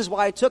the reasons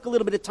why I took a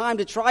little bit of time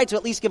to try to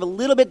at least give a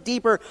little bit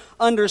deeper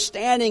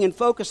understanding and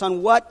focus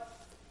on what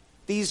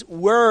these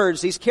words,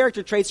 these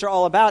character traits are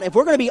all about. If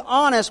we're going to be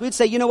honest, we'd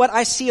say, you know what,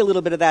 I see a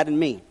little bit of that in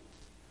me.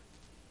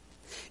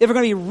 If we're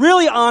going to be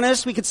really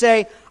honest, we could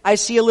say, I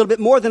see a little bit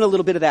more than a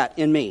little bit of that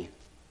in me.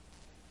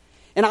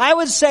 And I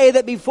would say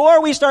that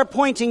before we start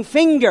pointing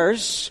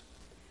fingers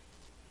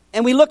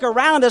and we look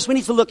around us, we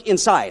need to look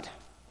inside.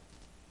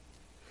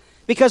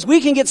 Because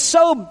we can get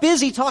so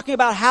busy talking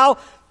about how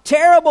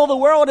terrible the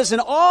world is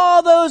and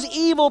all those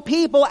evil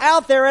people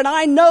out there, and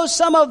I know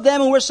some of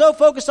them, and we're so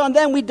focused on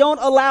them, we don't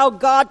allow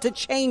God to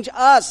change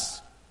us.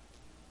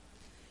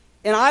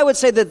 And I would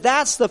say that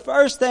that's the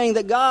first thing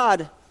that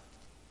God,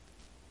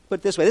 put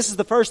it this way, this is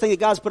the first thing that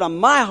God's put on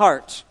my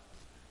heart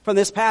from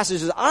this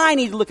passage, is I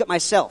need to look at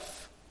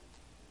myself.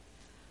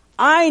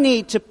 I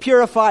need to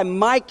purify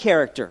my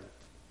character.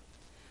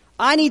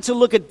 I need to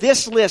look at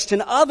this list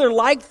and other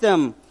like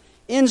them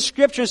in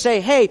Scripture and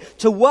say, hey,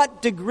 to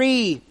what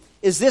degree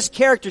is this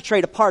character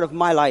trait a part of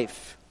my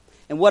life?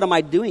 And what am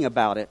I doing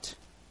about it?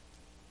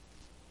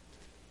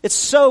 It's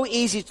so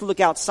easy to look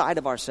outside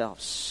of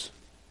ourselves.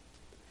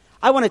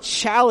 I want to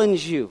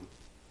challenge you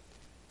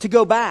to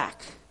go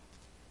back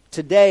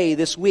today,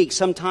 this week,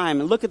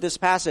 sometime, and look at this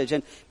passage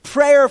and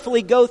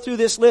prayerfully go through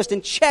this list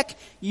and check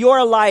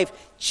your life,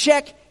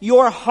 check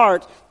your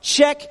heart,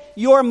 check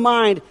your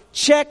mind,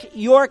 check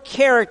your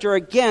character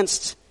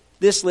against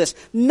this list.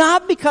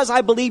 Not because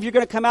I believe you're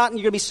going to come out and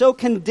you're going to be so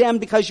condemned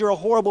because you're a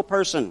horrible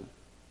person,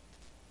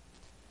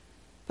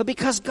 but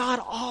because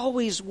God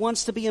always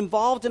wants to be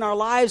involved in our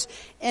lives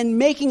and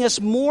making us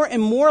more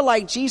and more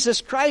like Jesus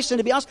Christ. And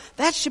to be honest,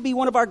 that should be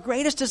one of our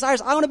greatest desires.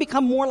 I want to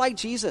become more like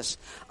Jesus.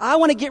 I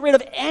want to get rid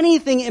of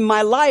anything in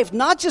my life,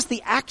 not just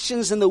the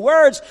actions and the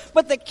words,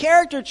 but the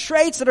character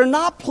traits that are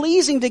not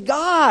pleasing to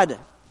God.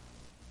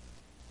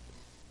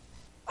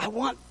 I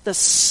want the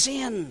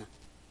sin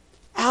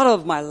out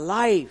of my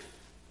life.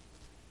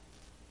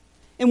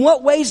 In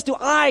what ways do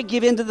I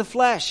give into the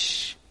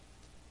flesh?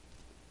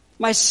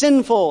 My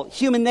sinful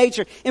human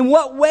nature. In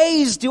what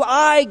ways do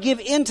I give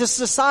into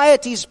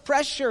society's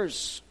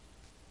pressures?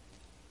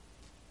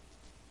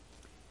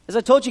 As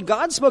I told you,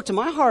 God spoke to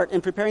my heart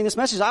in preparing this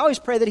message. I always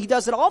pray that He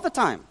does it all the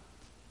time.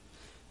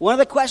 One of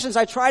the questions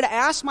I try to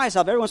ask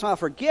myself, every once in a while I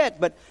forget,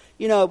 but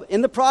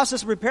in the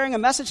process of preparing a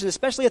message, and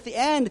especially at the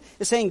end,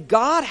 is saying,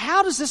 God,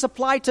 how does this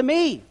apply to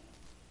me?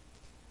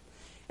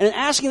 And in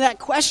asking that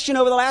question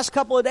over the last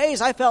couple of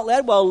days, I felt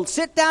led, well,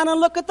 sit down and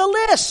look at the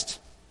list.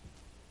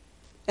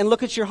 And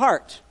look at your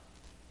heart.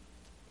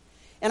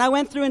 And I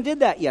went through and did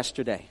that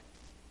yesterday.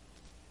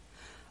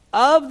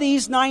 Of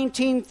these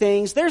 19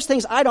 things, there's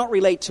things I don't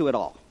relate to at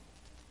all.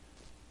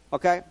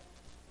 Okay?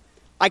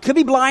 I could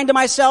be blind to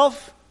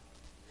myself,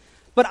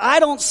 but I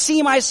don't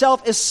see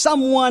myself as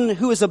someone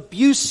who is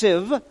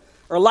abusive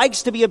or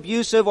likes to be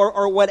abusive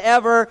or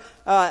whatever.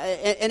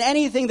 And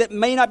anything that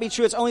may not be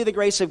true, it's only the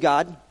grace of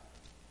God.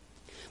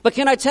 But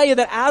can I tell you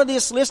that out of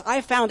this list,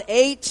 I found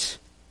 8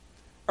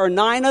 or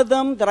 9 of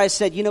them that I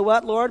said, you know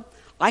what, Lord?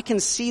 I can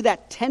see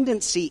that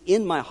tendency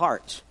in my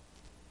heart.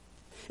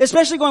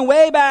 Especially going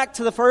way back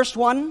to the first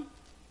one.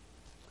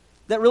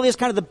 That really is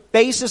kind of the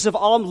basis of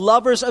all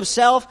lovers of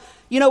self.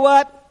 You know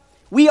what?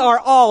 We are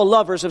all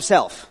lovers of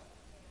self.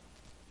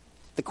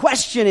 The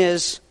question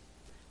is,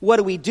 what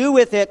do we do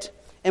with it?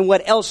 And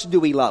what else do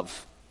we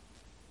love?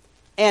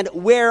 And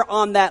where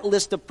on that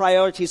list of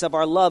priorities of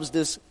our loves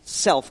does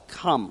self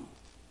come?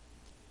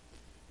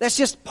 That's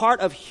just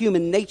part of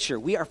human nature.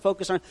 We are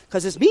focused on,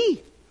 because it's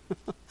me.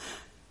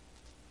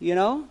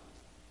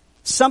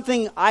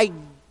 Something I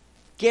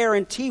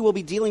guarantee we'll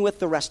be dealing with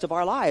the rest of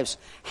our lives.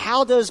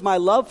 How does my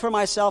love for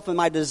myself and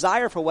my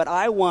desire for what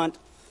I want,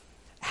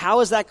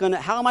 how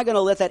am I going to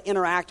let that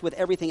interact with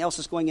everything else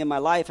that's going in my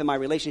life and my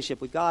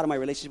relationship with God and my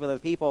relationship with other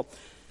people?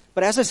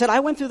 But as I said, I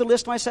went through the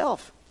list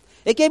myself.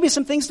 It gave me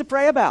some things to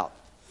pray about.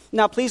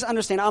 Now, please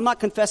understand, I'm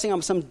not confessing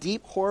I'm some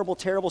deep, horrible,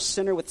 terrible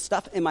sinner with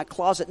stuff in my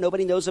closet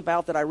nobody knows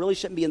about that I really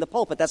shouldn't be in the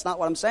pulpit. That's not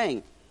what I'm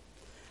saying.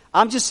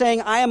 I'm just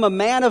saying I am a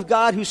man of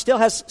God who still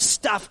has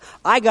stuff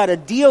I got to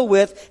deal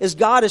with as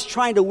God is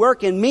trying to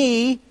work in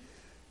me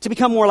to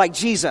become more like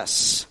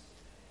Jesus.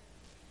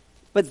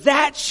 But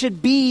that should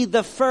be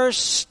the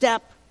first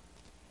step.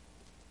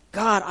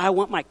 God, I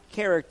want my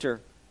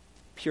character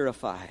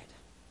purified.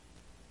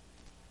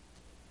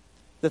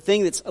 The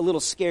thing that's a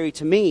little scary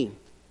to me,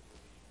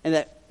 and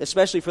that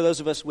especially for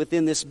those of us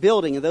within this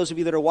building, and those of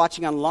you that are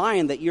watching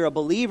online, that you're a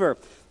believer,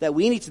 that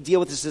we need to deal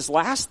with this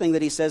last thing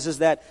that he says is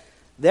that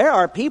there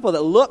are people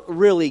that look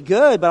really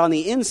good, but on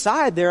the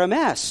inside they're a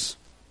mess.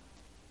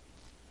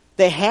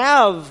 They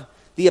have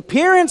the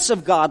appearance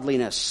of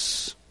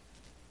godliness.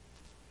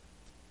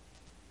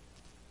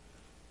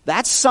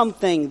 That's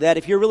something that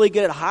if you're really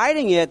good at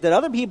hiding it, that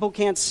other people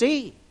can't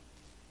see.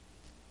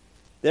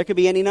 There could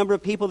be any number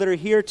of people that are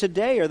here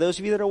today, or those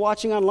of you that are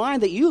watching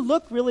online, that you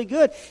look really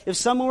good. If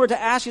someone were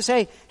to ask you,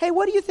 say, hey,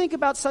 what do you think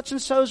about such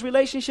and so's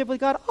relationship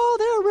with God? Oh,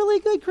 they're a really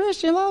good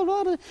Christian. Blah,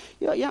 blah,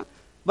 blah. Yeah.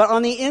 But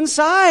on the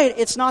inside,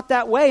 it's not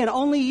that way, and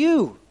only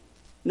you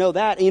know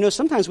that. And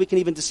sometimes we can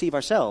even deceive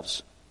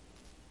ourselves.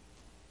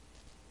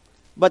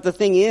 But the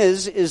thing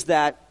is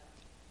that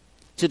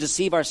to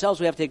deceive ourselves,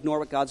 we have to ignore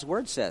what God's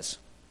Word says.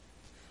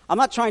 I'm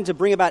not trying to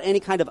bring about any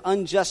kind of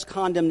unjust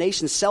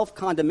condemnation,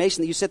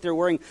 self-condemnation that you sit there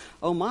worrying,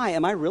 oh my,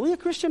 am I really a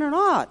Christian or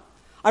not?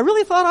 I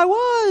really thought I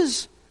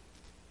was.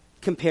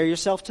 Compare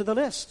yourself to the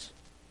list.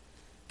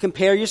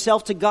 Compare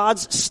yourself to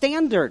God's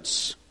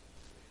standards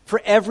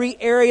for every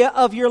area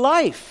of your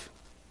life.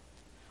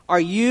 Are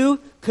you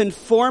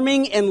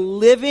conforming and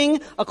living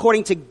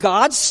according to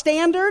God's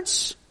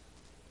standards?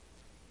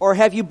 Or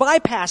have you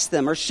bypassed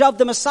them or shoved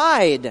them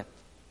aside?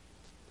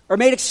 Or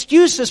made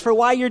excuses for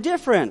why you're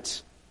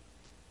different?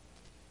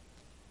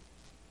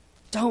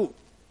 Don't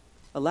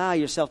allow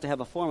yourself to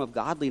have a form of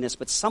godliness,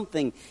 but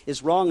something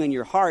is wrong in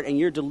your heart and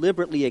you're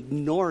deliberately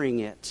ignoring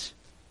it.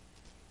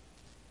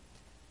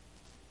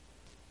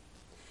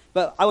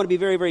 But I want to be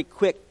very, very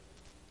quick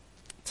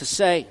to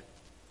say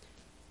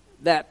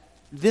that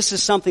this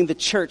is something the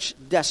church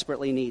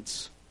desperately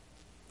needs.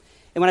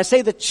 And when I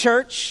say the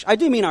church, I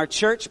do mean our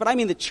church, but I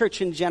mean the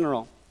church in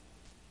general.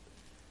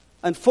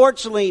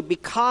 Unfortunately,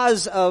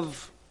 because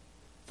of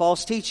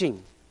false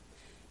teaching,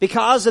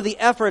 because of the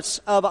efforts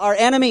of our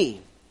enemy,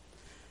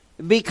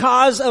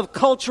 because of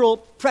cultural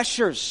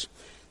pressures,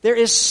 there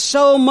is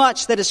so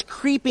much that is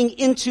creeping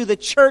into the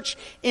church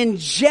in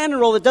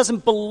general that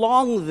doesn't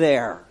belong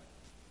there.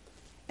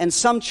 And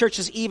some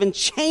churches even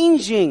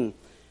changing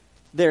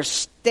their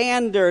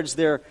standards,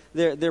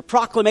 their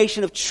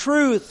proclamation of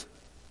truth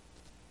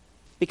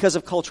because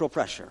of cultural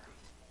pressure.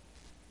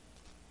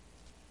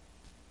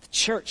 The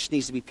church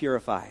needs to be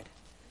purified.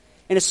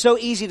 And it's so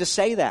easy to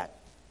say that.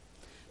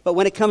 But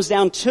when it comes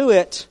down to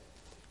it,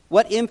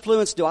 what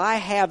influence do I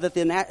have that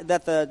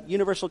the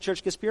universal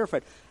church gets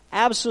purified?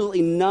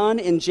 Absolutely none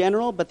in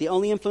general, but the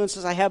only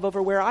influences I have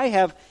over where I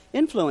have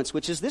influence,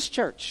 which is this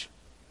church.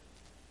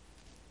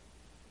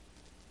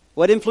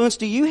 What influence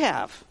do you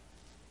have?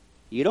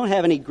 You don't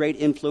have any great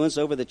influence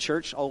over the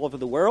church all over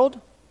the world,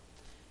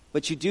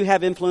 but you do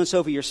have influence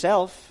over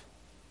yourself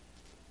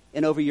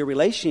and over your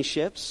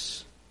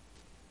relationships.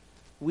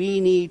 We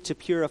need to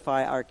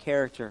purify our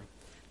character.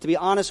 To be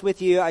honest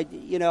with you,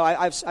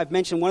 I've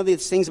mentioned one of the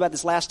things about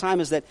this last time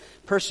is that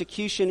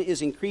persecution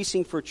is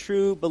increasing for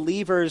true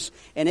believers,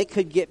 and it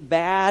could get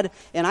bad.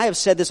 And I have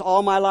said this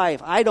all my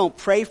life. I don't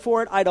pray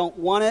for it. I don't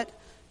want it.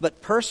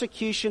 But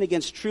persecution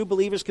against true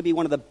believers could be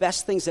one of the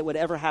best things that would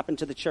ever happen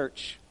to the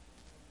church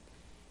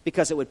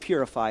because it would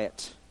purify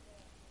it.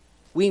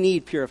 We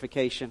need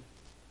purification.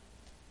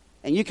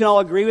 And you can all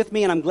agree with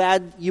me, and I'm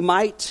glad you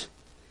might,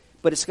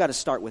 but it's got to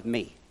start with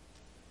me.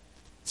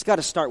 It's got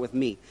to start with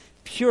me.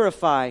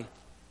 Purify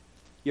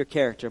your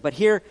character. But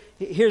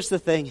here's the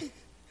thing.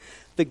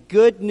 The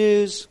good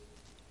news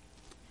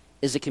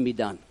is it can be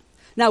done.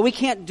 Now, we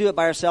can't do it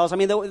by ourselves. I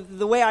mean,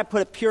 the way I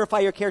put it, purify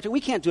your character, we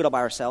can't do it all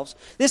by ourselves.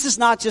 This is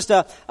not just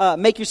a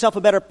make yourself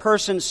a better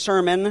person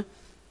sermon.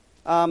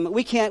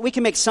 We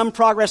can make some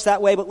progress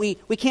that way, but we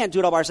can't do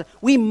it all by ourselves.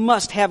 We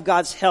must have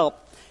God's help.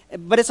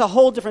 But it's a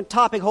whole different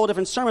topic, whole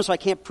different sermon, so I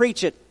can't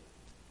preach it.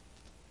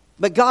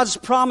 But God's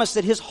promise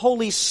that His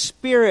Holy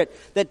Spirit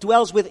that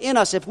dwells within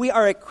us, if we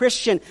are a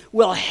Christian,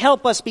 will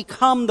help us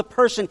become the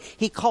person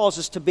He calls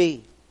us to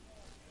be.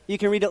 You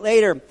can read it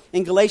later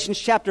in Galatians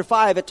chapter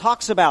 5. It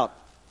talks about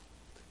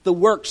the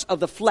works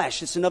of the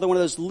flesh. It's another one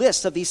of those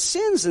lists of these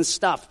sins and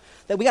stuff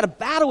that we got to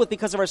battle with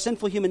because of our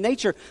sinful human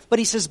nature. But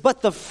he says,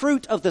 but the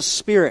fruit of the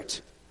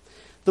Spirit,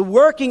 the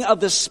working of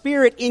the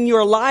Spirit in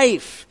your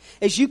life,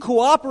 as you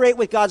cooperate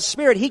with God's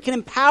Spirit, He can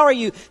empower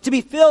you to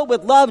be filled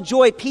with love,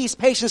 joy, peace,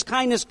 patience,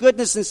 kindness,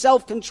 goodness, and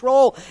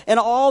self-control, and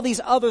all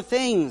these other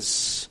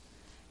things.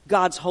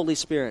 God's Holy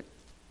Spirit.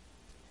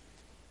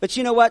 But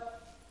you know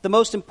what? The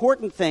most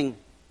important thing,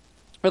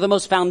 or the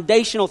most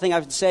foundational thing I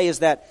would say is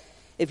that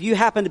if you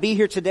happen to be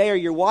here today, or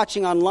you're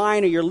watching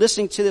online, or you're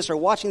listening to this, or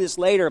watching this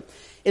later,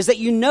 is that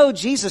you know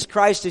Jesus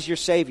Christ is your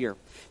Savior.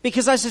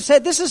 Because as I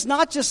said, this is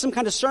not just some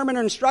kind of sermon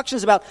or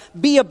instructions about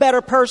be a better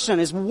person,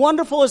 as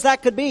wonderful as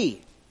that could be.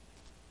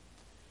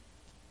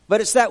 But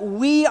it's that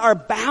we are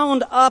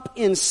bound up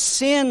in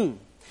sin.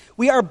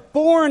 We are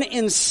born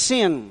in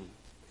sin.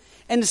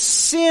 And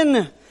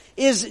sin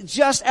is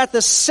just at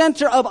the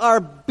center of our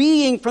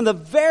being from the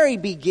very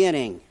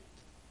beginning.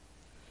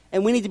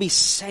 And we need to be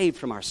saved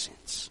from our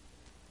sins.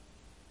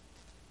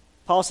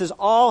 Paul says,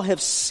 all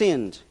have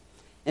sinned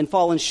and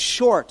fallen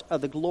short of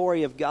the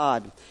glory of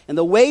God. And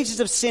the wages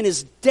of sin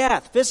is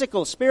death,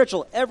 physical,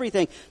 spiritual,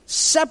 everything,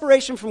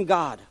 separation from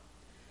God.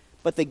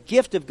 But the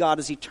gift of God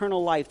is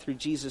eternal life through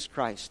Jesus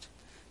Christ.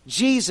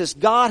 Jesus,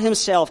 God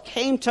Himself,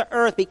 came to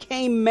earth,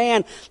 became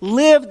man,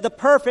 lived the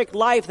perfect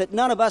life that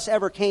none of us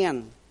ever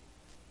can,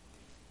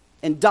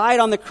 and died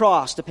on the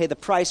cross to pay the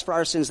price for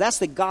our sins. That's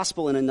the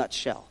gospel in a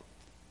nutshell.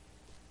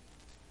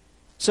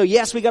 So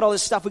yes, we got all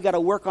this stuff we got to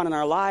work on in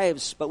our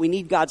lives, but we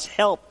need God's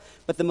help.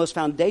 But the most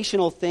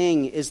foundational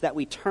thing is that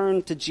we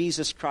turn to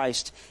Jesus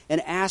Christ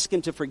and ask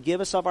Him to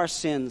forgive us of our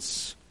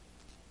sins.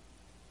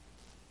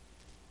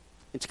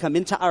 and to come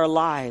into our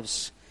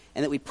lives,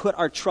 and that we put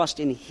our trust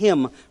in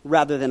Him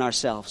rather than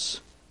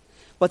ourselves.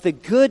 But the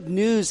good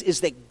news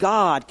is that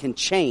God can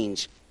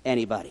change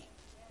anybody.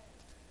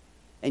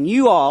 And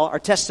you all are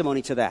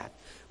testimony to that.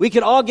 We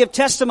can all give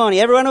testimony.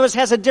 Every one of us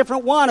has a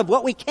different one of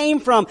what we came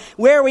from,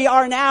 where we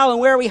are now, and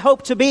where we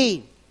hope to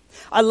be.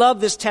 I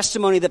love this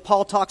testimony that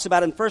Paul talks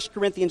about in 1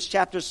 Corinthians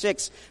chapter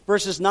 6,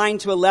 verses 9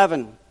 to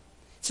 11.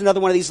 It's another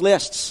one of these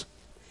lists.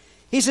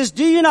 He says,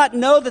 "Do you not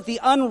know that the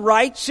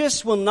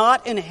unrighteous will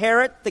not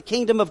inherit the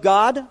kingdom of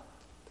God?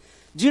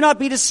 Do not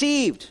be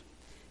deceived.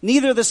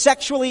 Neither the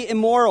sexually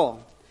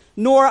immoral,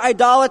 nor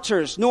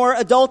idolaters, nor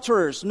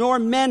adulterers, nor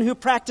men who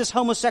practice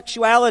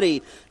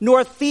homosexuality,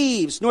 nor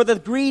thieves, nor the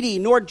greedy,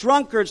 nor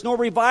drunkards, nor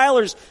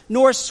revilers,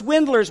 nor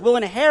swindlers will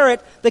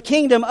inherit the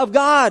kingdom of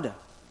God."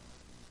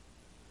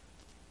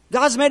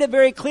 God's made it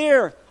very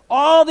clear.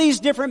 All these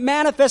different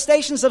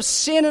manifestations of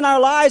sin in our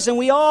lives, and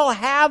we all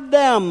have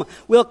them,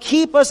 will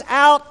keep us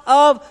out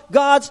of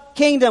God's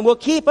kingdom, will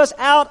keep us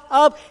out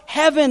of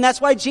heaven.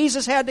 That's why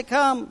Jesus had to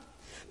come.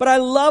 But I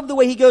love the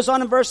way he goes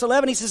on in verse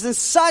 11. He says, "And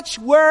such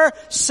were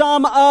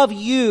some of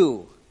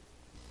you.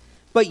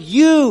 But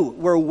you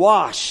were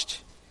washed.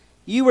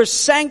 You were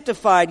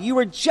sanctified. You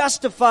were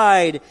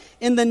justified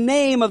in the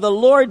name of the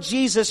Lord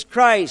Jesus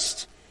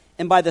Christ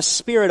and by the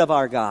Spirit of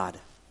our God."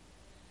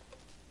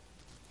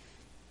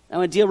 I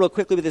want to deal real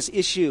quickly with this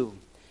issue.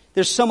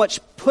 There's so much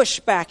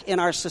pushback in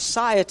our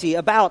society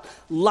about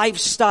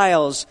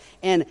lifestyles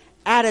and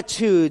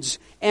attitudes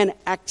and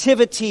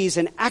activities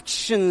and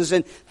actions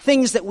and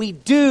things that we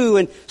do,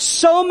 and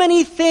so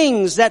many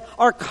things that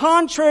are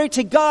contrary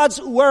to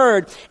God's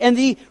word. And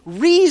the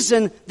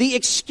reason, the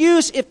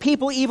excuse, if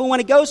people even want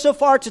to go so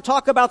far to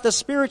talk about the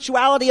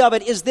spirituality of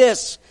it, is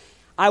this: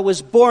 I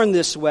was born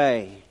this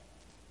way.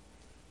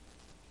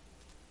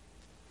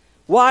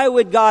 Why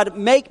would God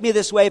make me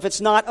this way if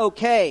it's not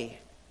okay?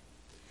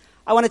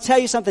 I want to tell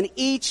you something.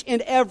 Each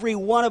and every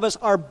one of us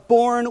are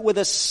born with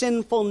a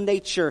sinful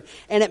nature,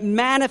 and it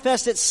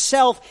manifests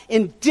itself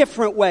in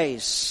different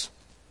ways.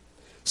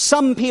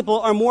 Some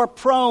people are more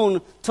prone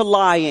to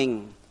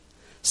lying.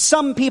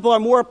 Some people are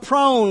more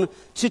prone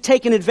to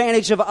taking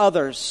advantage of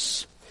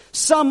others.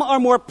 Some are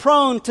more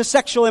prone to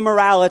sexual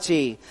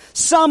immorality.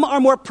 Some are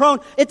more prone.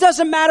 It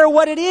doesn't matter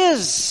what it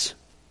is.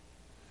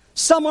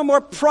 Some are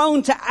more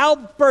prone to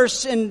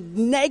outbursts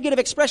and negative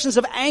expressions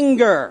of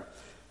anger.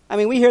 I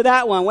mean, we hear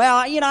that one. Well,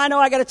 I know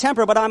I got a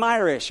temper, but I'm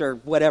Irish, or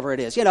whatever it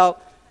is.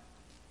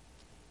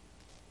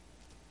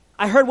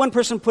 I heard one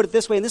person put it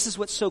this way, and this is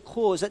what's so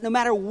cool, is that no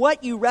matter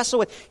what you wrestle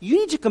with, you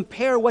need to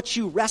compare what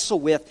you wrestle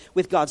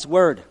with God's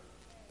Word.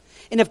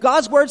 And if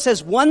God's Word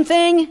says one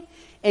thing,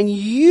 and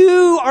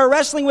you are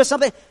wrestling with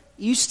something,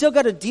 you still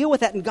got to deal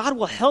with that, and God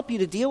will help you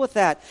to deal with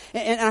that.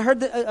 And I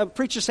heard a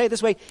preacher say it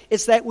this way: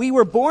 it's that we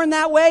were born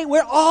that way.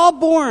 We're all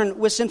born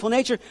with sinful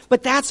nature,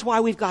 but that's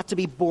why we've got to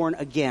be born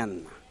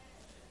again,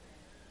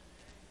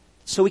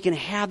 so we can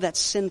have that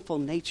sinful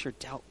nature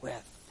dealt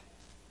with.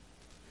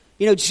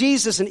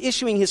 Jesus, in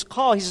issuing his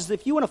call, he says,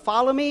 if you want to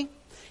follow me,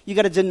 you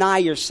got to deny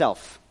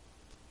yourself.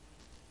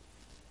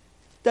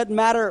 Doesn't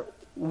matter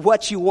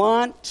what you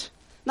want.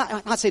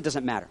 Not say it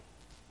doesn't matter.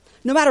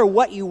 No matter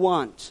what you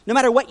want, no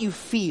matter what you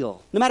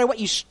feel, no matter what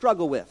you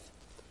struggle with,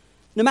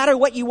 no matter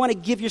what you want to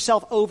give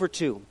yourself over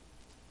to,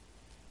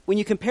 when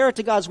you compare it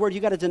to God's word, you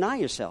got to deny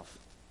yourself.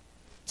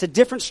 It's a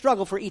different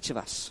struggle for each of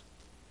us.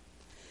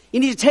 You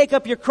need to take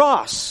up your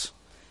cross,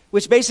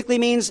 which basically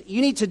means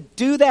you need to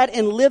do that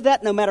and live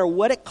that no matter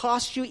what it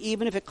costs you,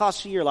 even if it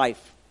costs you your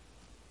life.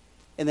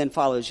 And then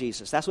follow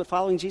Jesus. That's what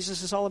following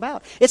Jesus is all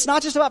about. It's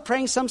not just about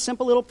praying some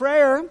simple little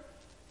prayer.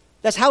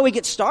 That's how we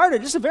get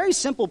started. It's a very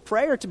simple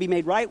prayer to be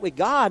made right with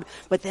God,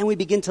 but then we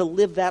begin to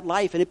live that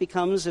life, and it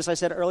becomes, as I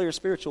said earlier,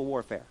 spiritual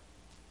warfare.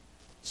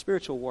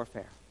 Spiritual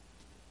warfare.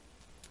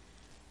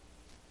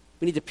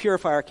 We need to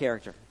purify our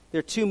character. There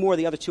are two more.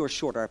 The other two are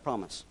shorter, I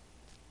promise.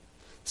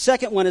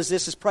 Second one is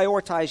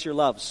prioritize your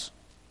loves.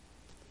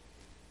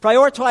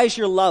 Prioritize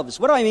your loves.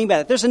 What do I mean by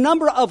that? There's a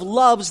number of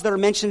loves that are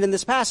mentioned in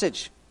this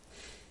passage.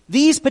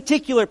 These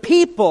particular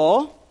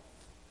people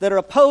that are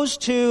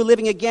opposed to,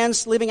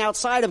 living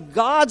outside of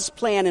God's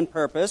plan and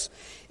purpose,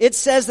 it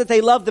says that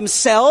they love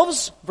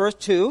themselves, verse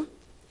 2.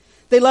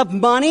 They love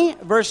money,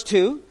 verse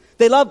 2.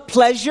 They love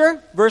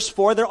pleasure, verse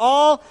 4. They're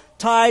all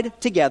tied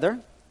together.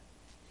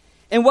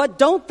 And what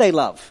don't they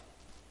love?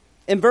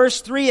 In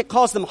verse 3, it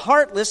calls them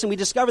heartless, and we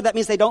discovered that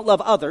means they don't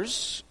love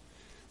others.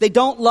 They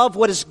don't love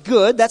what is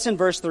good, that's in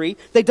verse 3.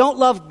 They don't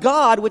love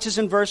God, which is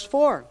in verse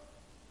 4.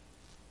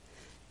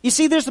 You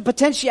see, there's the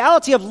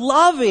potentiality of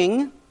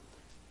loving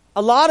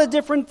a lot of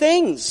different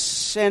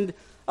things and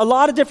a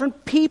lot of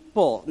different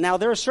people. Now,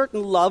 there are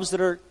certain loves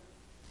that are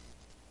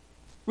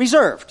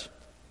reserved.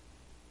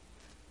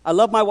 I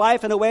love my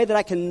wife in a way that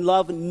I can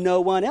love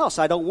no one else.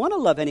 I don't want to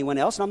love anyone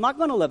else, and I'm not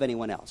going to love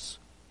anyone else.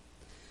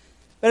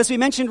 But as we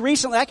mentioned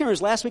recently, I can't remember it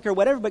was last week or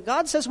whatever, but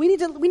God says we need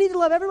to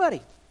love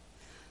everybody.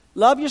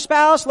 Love your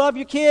spouse, love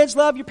your kids,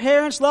 love your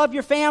parents, love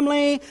your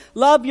family,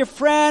 love your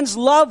friends,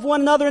 love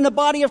one another in the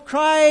body of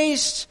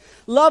Christ,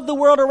 love the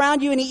world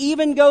around you, and he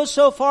even goes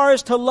so far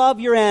as to love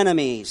your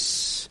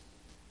enemies.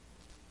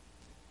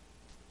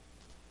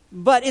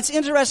 But it's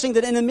interesting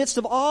that in the midst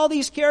of all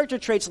these character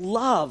traits,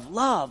 love,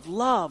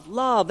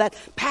 that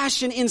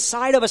passion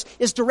inside of us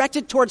is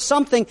directed towards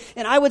something.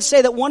 And I would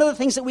say that one of the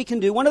things that we can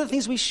do, one of the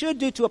things we should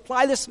do to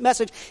apply this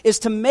message is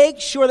to make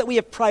sure that we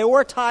have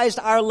prioritized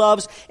our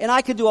loves. And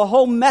I could do a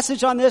whole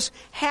message on this,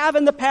 have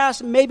in the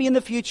past, maybe in the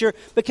future.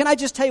 But can I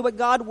just tell you what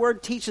God's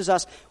Word teaches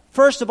us?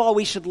 First of all,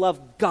 we should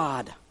love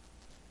God.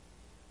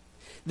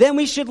 Then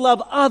we should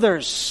love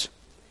others.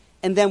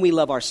 And then we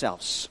love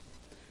ourselves.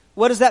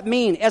 What does that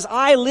mean? As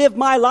I live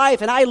my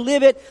life and I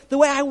live it the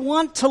way I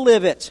want to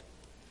live it,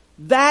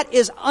 that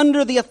is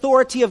under the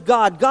authority of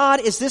God.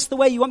 God, is this the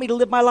way you want me to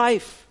live my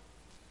life?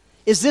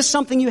 Is this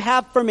something you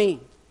have for me?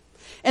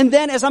 And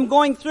then as I'm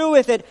going through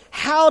with it,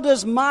 how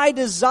does my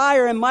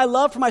desire and my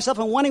love for myself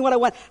and wanting what I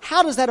want,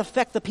 how does that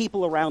affect the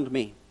people around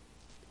me?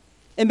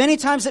 And many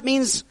times it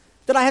means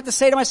that I have to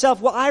say to myself,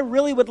 well, I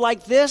really would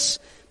like this,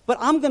 but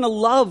I'm going to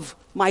love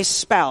my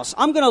spouse.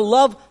 I'm going to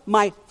love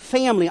my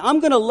family. I'm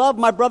going to love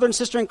my brother and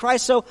sister in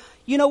Christ. So,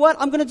 you know what?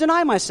 I'm going to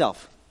deny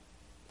myself.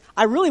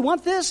 I really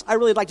want this. I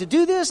really like to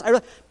do this.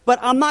 But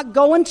I'm not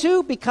going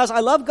to because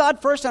I love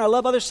God first and I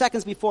love others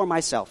seconds before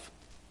myself.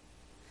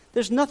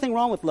 There's nothing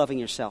wrong with loving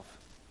yourself.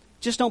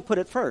 Just don't put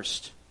it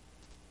first.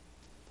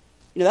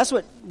 You know, that's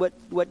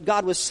what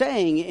God was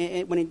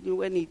saying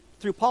when he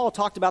through Paul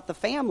talked about the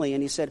family.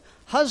 And he said,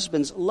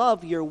 husbands,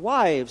 love your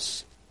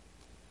wives.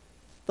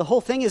 The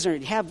whole thing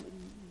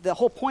the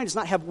whole point is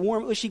not have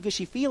warm,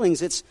 ushy-gushy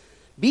feelings. It's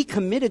be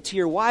committed to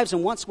your wives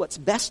and want what's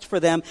best for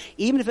them,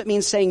 even if it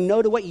means saying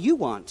no to what you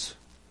want.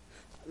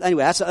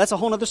 Anyway, that's a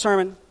whole other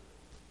sermon.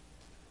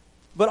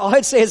 But all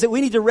I'd say is that we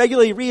need to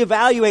regularly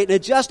reevaluate and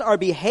adjust our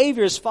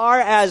behavior as far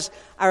as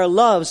our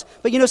loves.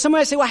 But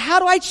somebody might say, well, how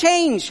do I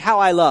change how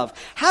I love?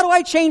 How do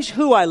I change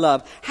who I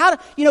love?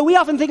 We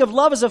often think of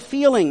love as a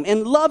feeling,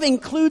 and love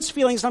includes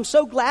feelings, and I'm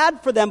so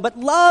glad for them, but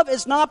love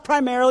is not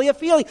primarily a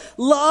feeling.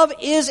 Love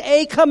is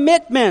a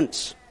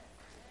commitment.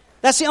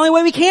 That's the only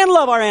way we can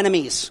love our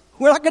enemies.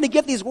 We're not going to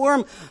get these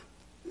warm,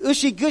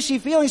 ushy-gushy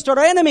feelings toward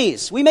our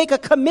enemies. We make a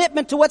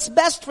commitment to what's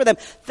best for them.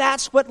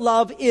 That's what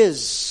love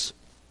is.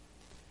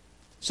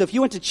 So if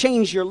you want to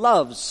change your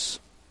loves,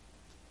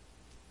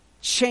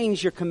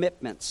 change your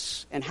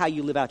commitments and how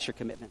you live out your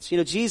commitments.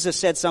 Jesus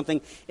said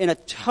something in a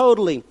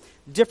totally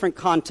different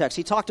context.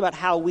 He talked about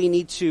how we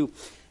need to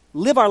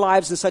live our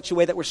lives in such a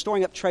way that we're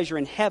storing up treasure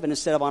in heaven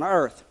instead of on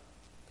earth.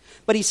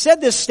 But he said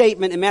this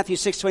statement in Matthew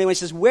 6:21. He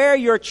says, where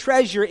your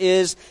treasure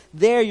is,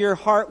 there your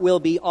heart will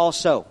be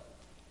also.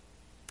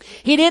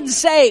 He didn't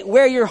say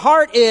where your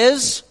heart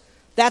is,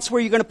 that's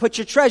where you're going to put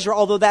your treasure,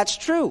 although that's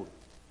true.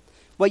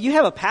 What you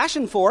have a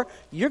passion for,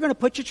 you're going to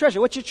put your treasure.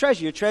 What's your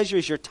treasure? Your treasure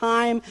is your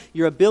time,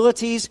 your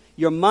abilities,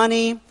 your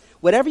money.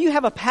 Whatever you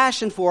have a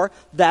passion for,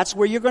 that's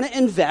where you're going to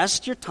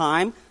invest your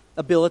time,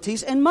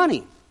 abilities, and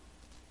money.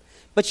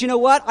 But you know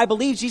what? I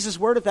believe Jesus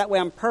worded it that way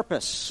on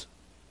purpose.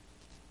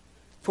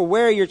 For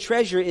where your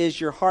treasure is,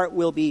 your heart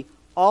will be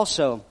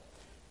also.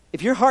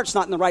 If your heart's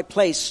not in the right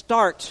place,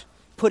 start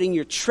putting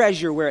your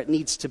treasure where it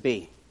needs to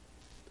be.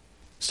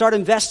 Start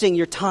investing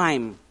your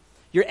time,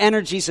 your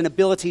energies and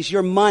abilities,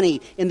 your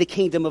money in the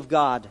kingdom of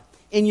God,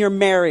 in your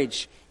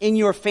marriage, in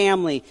your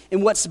family,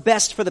 in what's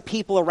best for the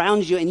people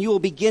around you, and you will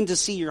begin to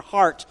see your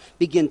heart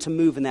begin to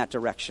move in that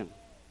direction.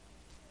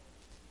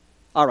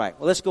 All right,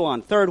 well, let's go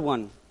on. Third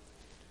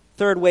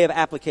way of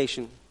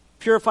application.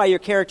 Purify your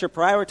character,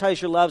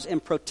 prioritize your loves,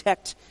 and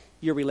protect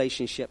your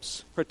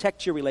relationships.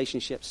 Protect your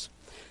relationships.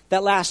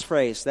 That last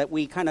phrase that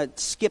we kind of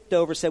skipped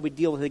over, said we'd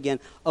deal with it again.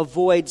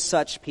 Avoid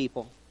such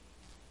people.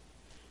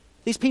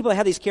 These people that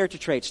have these character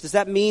traits, does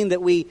that mean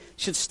that we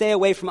should stay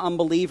away from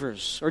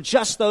unbelievers or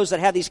just those that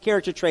have these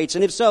character traits?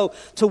 And if so,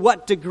 to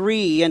what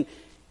degree? And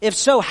if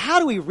so, how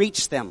do we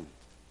reach them?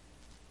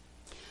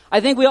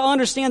 I think we all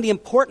understand the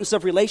importance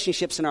of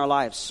relationships in our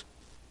lives.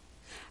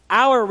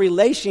 Our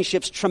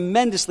relationships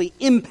tremendously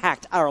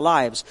impact our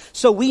lives.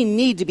 So we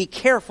need to be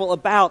careful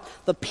about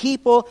the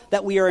people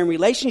that we are in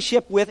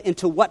relationship with and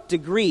to what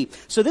degree.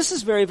 So this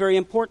is very, very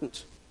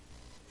important.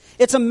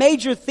 It's a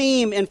major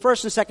theme in 1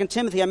 and 2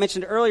 Timothy, I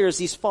mentioned earlier, is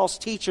these false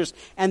teachers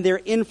and their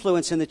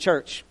influence in the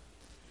church.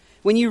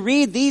 When you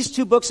read these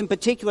two books in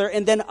particular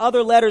and then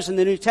other letters in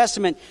the New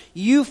Testament,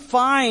 you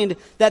find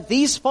that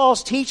these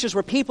false teachers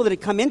were people that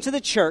had come into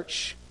the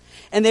church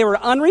and they were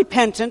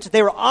unrepentant,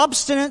 they were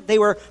obstinate, they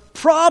were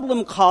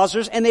problem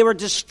causers, and they were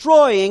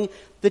destroying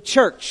the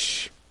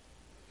church.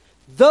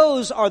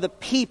 Those are the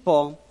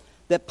people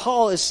that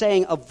Paul is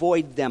saying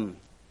avoid them.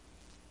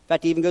 In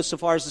fact, he even goes so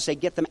far as to say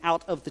get them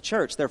out of the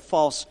church. They're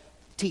false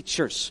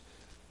teachers.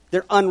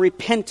 They're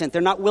unrepentant.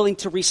 They're not willing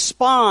to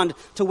respond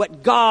to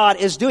what God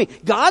is doing.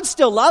 God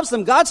still loves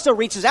them. God still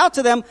reaches out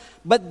to them,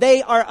 but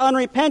they are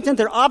unrepentant.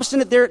 They're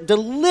obstinate. They're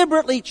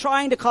deliberately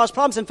trying to cause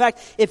problems. In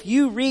fact, if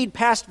you read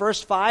past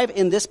verse 5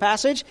 in this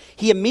passage,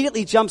 he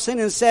immediately jumps in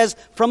and says,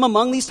 from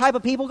among these type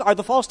of people are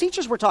the false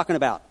teachers we're talking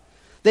about.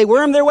 They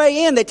worm their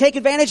way in. They take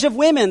advantage of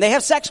women. They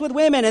have sex with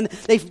women, and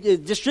they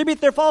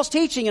distribute their false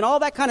teaching and all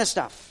that kind of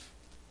stuff.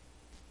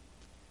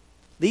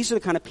 These are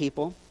the kind of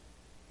people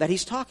that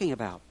he's talking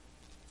about.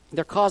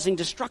 They're causing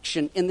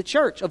destruction in the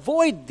church.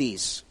 Avoid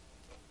these.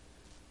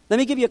 Let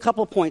me give you a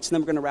couple of points, and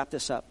then we're going to wrap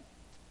this up.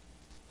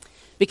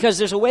 Because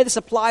there's a way this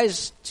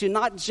applies to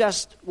not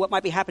just what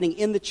might be happening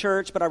in the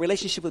church, but our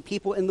relationship with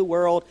people in the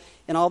world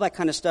and all that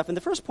kind of stuff. And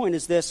the first point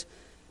is this.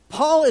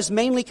 Paul is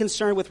mainly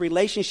concerned with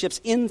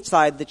relationships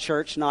inside the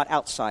church, not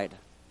outside.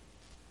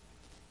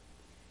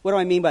 What do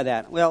I mean by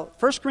that? Well,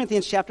 1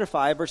 Corinthians chapter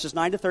 5, verses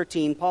 9 to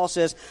 13, Paul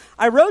says,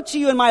 I wrote to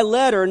you in my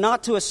letter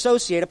not to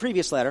associate, a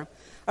previous letter,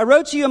 I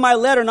wrote to you in my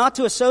letter not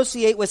to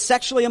associate with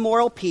sexually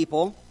immoral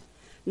people,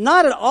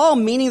 not at all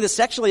meaning the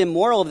sexually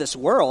immoral of this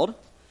world,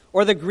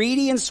 or the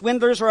greedy and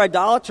swindlers or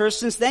idolaters,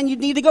 since then you'd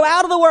need to go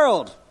out of the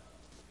world.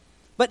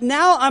 But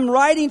now I'm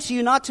writing to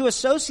you not to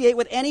associate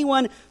with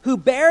anyone who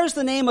bears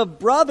the name of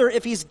brother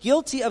if he's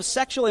guilty of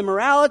sexual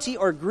immorality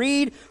or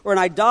greed or an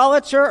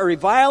idolater, a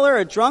reviler,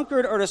 a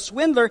drunkard, or a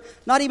swindler,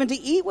 not even to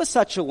eat with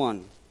such a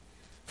one.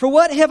 For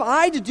what have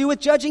I to do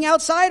with judging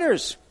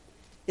outsiders?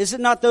 Is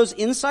it not those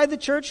inside the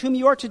church whom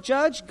you are to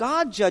judge?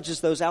 God judges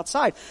those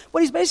outside.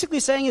 What he's basically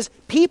saying is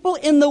people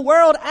in the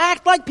world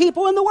act like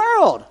people in the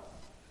world.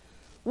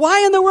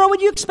 Why in the world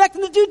would you expect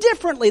them to do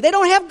differently? They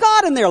don't have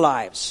God in their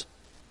lives.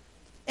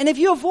 And if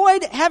you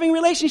avoid having a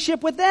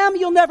relationship with them,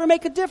 you'll never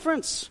make a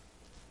difference.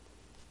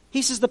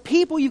 He says the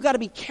people you've got to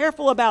be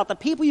careful about, the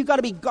people you've got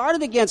to be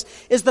guarded against,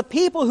 is the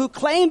people who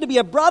claim to be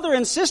a brother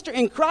and sister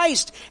in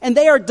Christ, and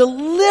they are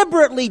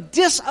deliberately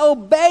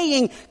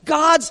disobeying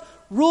God's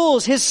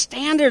rules, his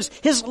standards,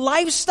 his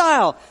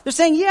lifestyle. They're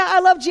saying, yeah, I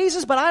love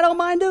Jesus, but I don't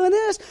mind doing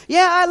this.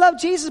 Yeah, I love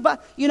Jesus,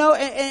 but,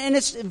 and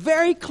it's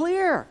very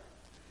clear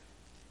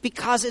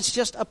because it's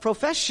just a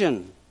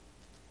profession.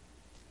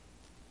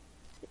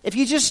 If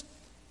you just,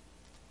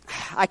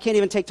 I can't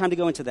even take time to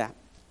go into that.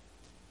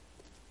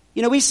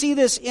 We see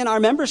this in our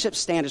membership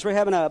standards. We're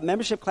having a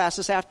membership class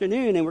this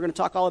afternoon, and we're going to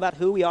talk all about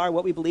who we are,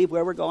 what we believe,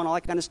 where we're going, all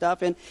that kind of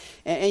stuff. And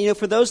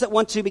for those that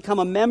want to become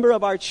a member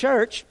of our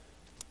church,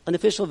 an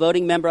official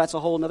voting member, that's a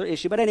whole other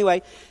issue. But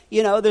anyway,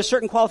 there's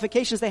certain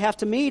qualifications they have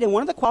to meet, and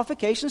one of the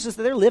qualifications is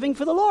that they're living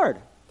for the Lord.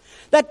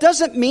 That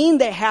doesn't mean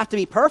they have to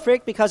be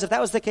perfect, because if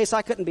that was the case,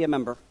 I couldn't be a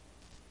member.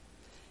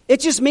 It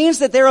just means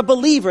that they're a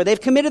believer.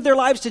 They've committed their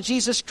lives to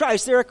Jesus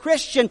Christ. They're a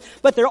Christian,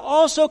 but they're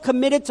also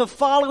committed to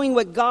following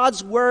what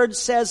God's Word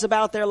says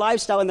about their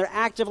lifestyle, and they're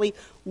actively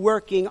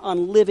working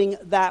on living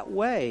that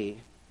way.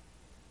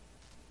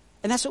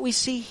 And that's what we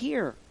see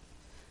here.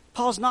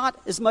 Paul's not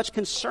as much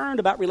concerned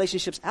about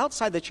relationships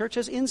outside the church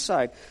as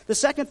inside. The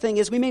second thing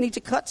is we may need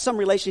to cut some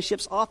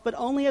relationships off, but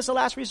only as a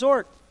last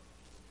resort.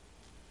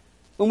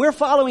 When we're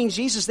following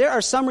Jesus, there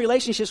are some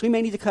relationships we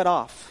may need to cut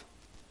off.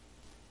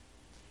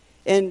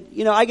 And,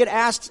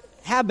 I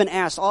have been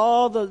asked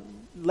all the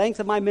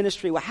length of my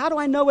ministry, well, how do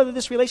I know whether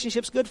this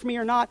relationship's good for me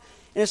or not?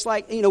 And it's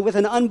like, with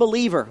an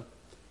unbeliever,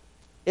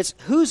 it's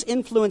who's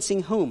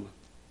influencing whom.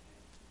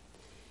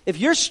 If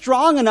you're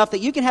strong enough that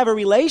you can have a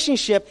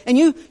relationship, and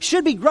you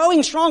should be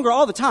growing stronger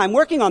all the time,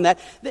 working on that.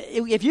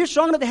 If you're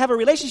strong enough to have a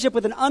relationship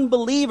with an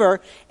unbeliever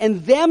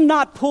and them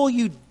not pull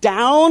you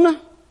down,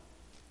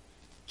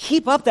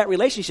 keep up that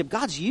relationship.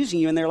 God's using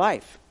you in their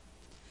life.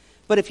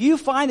 But if you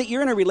find that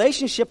you're in a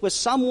relationship with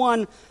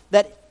someone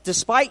that,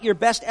 despite your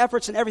best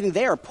efforts and everything,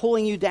 they are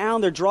pulling you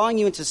down, they're drawing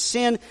you into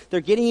sin, they're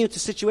getting you into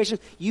situations,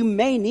 you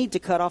may need to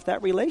cut off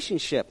that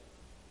relationship,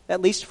 at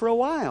least for a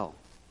while.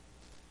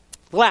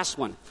 The last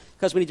one,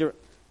 because we need to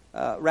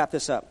wrap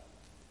this up.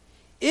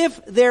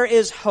 If there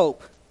is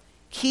hope,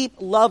 keep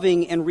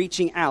loving and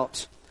reaching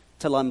out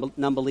to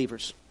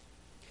unbelievers.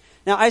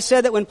 Now, I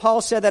said that when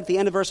Paul said that at the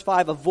end of verse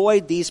 5,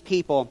 avoid these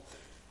people,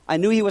 I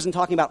knew he wasn't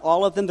talking about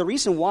all of them. The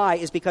reason why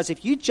is because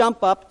if you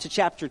jump up to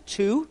chapter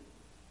 2,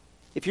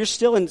 if you're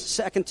still in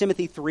 2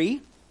 Timothy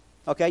 3,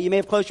 okay, you may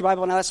have closed your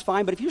Bible now, that's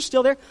fine, but if you're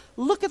still there,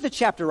 look at the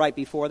chapter right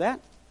before that.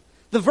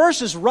 The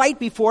verse is right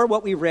before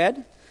what we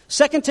read.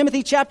 2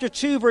 Timothy chapter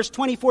 2, verse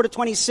 24 to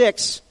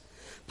 26.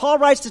 Paul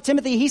writes to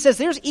Timothy, he says,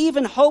 there's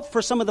even hope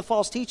for some of the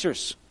false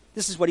teachers.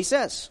 This is what he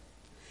says.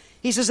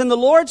 He says, and the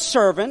Lord's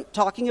servant,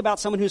 talking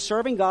about someone who's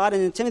serving God,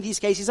 and in Timothy's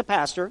case, he's a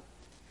pastor,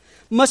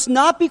 must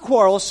not be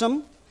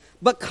quarrelsome,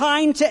 but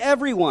kind to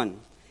everyone,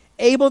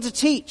 able to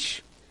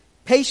teach,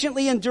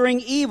 patiently enduring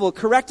evil,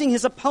 correcting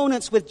his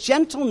opponents with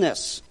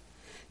gentleness.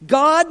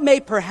 God may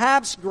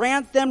perhaps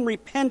grant them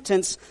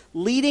repentance,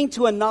 leading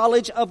to a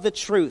knowledge of the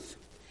truth,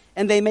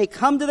 and they may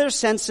come to their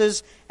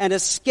senses and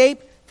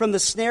escape from the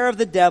snare of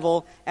the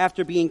devil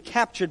after being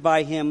captured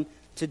by him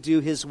to do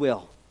his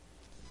will.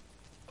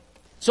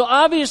 So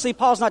obviously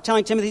Paul's not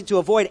telling Timothy to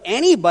avoid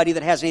anybody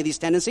that has any of these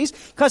tendencies,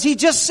 because he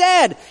just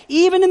said,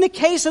 even in the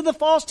case of the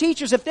false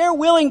teachers, if they're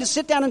willing to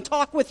sit down and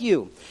talk with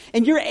you,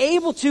 and you're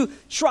able to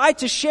try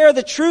to share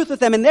the truth with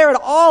them, and they're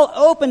at all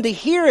open to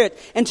hear it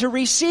and to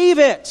receive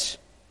it,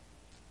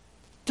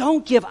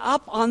 don't give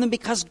up on them,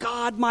 because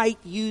God might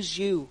use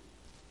you.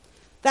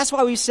 That's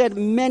why we've said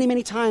many,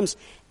 many times,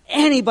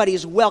 anybody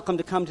is welcome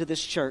to come to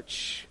this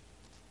church.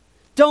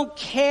 Don't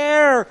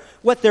care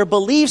what their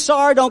beliefs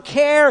are. Don't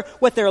care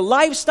what their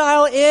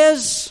lifestyle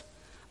is,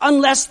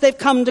 unless they've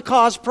come to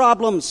cause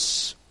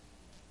problems.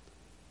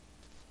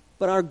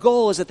 But our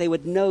goal is that they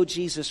would know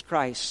Jesus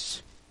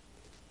Christ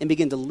and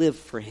begin to live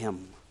for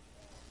Him.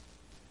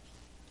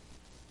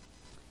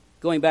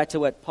 Going back to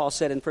what Paul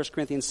said in 1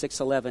 Corinthians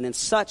 6:11, and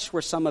such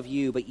were some of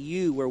you, but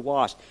you were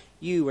washed,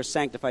 you were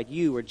sanctified,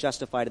 you were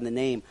justified in the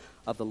name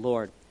of the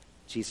Lord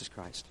Jesus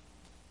Christ.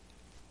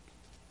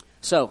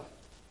 So,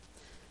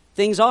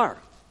 things are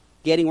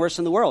getting worse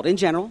in the world in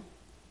general.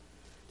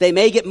 They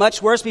may get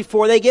much worse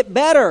before they get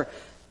better.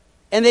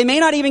 And they may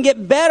not even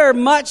get better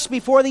much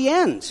before the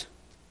end.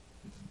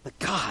 But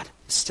God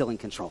is still in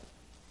control.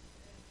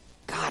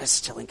 God is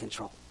still in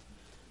control.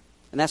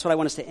 And that's what I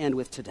want us to end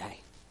with today.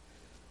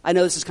 I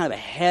know this is kind of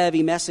a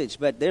heavy message,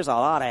 but there's a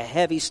lot of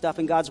heavy stuff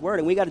in God's Word,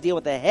 and we got to deal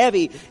with the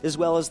heavy as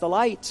well as the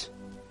light.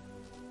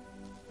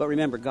 But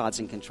remember, God's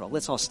in control.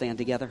 Let's all stand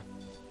together.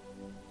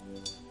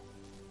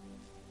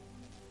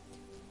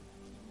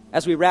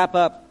 As we wrap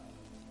up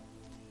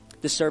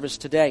this service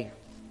today,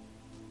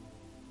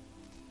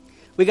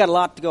 we got a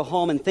lot to go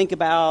home and think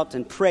about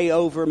and pray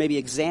over, maybe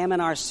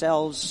examine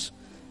ourselves,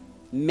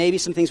 maybe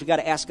some things we got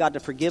to ask God to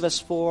forgive us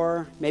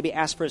for, maybe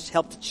ask for His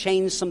help to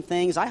change some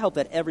things. I hope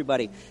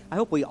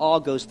we all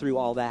goes through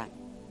all that.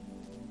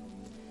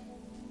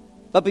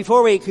 But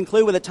before we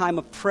conclude with a time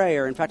of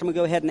prayer, in fact, I'm going to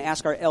go ahead and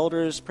ask our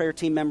elders, prayer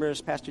team members,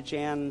 Pastor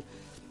Jan,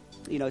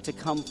 to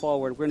come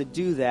forward. We're going to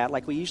do that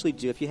like we usually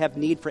do. If you have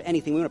need for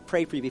anything, we want to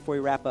pray for you before we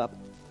wrap up.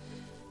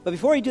 But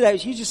before you do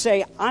that, you just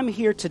say, I'm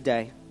here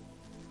today.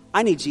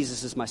 I need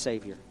Jesus as my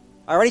Savior.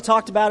 I already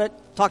talked about it,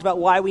 talked about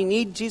why we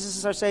need Jesus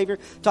as our Savior,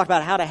 talked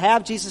about how to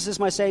have Jesus as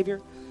my Savior,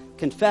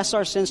 confess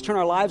our sins, turn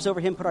our lives over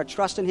Him, put our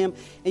trust in Him,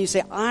 and you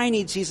say, I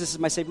need Jesus as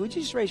my Savior. Would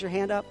you just raise your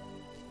hand up?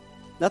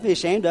 Nothing to be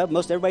ashamed of.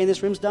 Most everybody in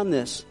this room's done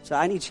this. So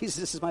I need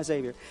Jesus as my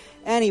Savior.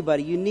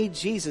 Anybody, you need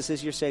Jesus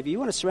as your Savior. You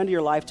want to surrender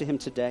your life to Him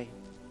today.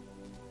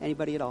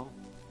 Anybody at all?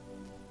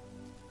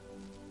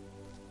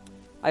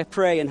 I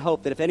pray and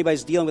hope that if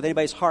anybody's dealing with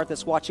anybody's heart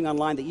that's watching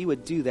online, that you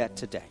would do that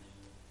today.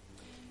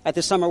 At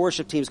this summer,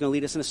 worship team is going to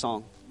lead us in a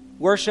song.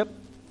 Worship,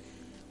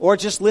 or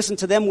just listen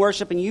to them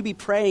worship, and you be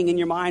praying in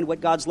your mind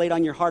what God's laid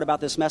on your heart about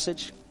this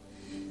message.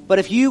 But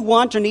if you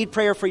want or need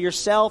prayer for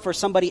yourself or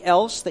somebody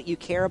else that you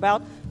care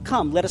about,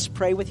 come, let us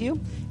pray with you.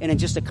 And in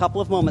just a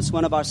couple of moments,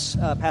 one of our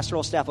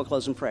pastoral staff will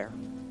close in prayer.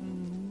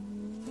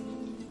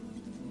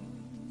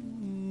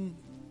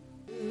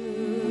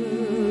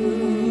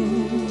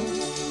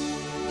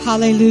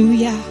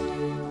 Hallelujah.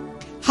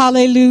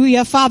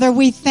 Hallelujah. Father,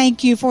 we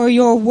thank you for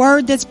your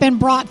word that's been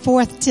brought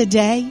forth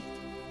today.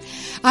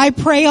 I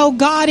pray, oh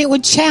God, it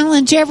would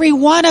challenge every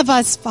one of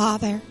us,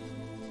 Father.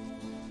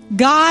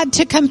 God,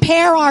 to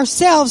compare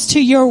ourselves to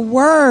your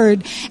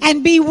word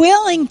and be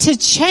willing to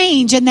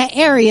change in the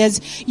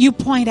areas you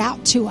point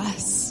out to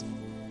us.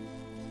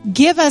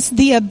 Give us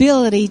the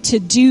ability to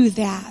do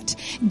that.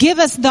 Give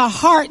us the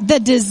heart, the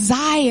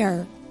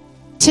desire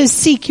to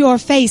seek your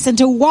face and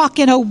to walk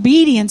in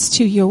obedience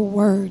to your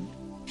word.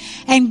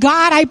 And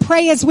God, I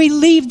pray as we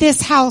leave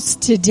this house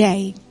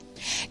today,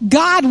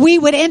 God, we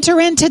would enter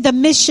into the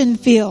mission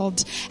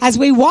field as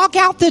we walk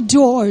out the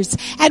doors,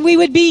 and we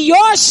would be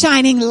your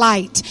shining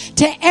light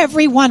to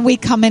everyone we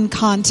come in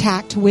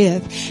contact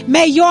with.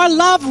 May your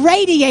love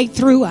radiate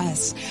through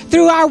us,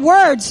 through our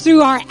words,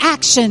 through our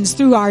actions,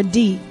 through our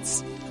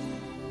deeds.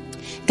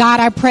 God,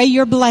 I pray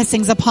your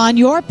blessings upon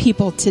your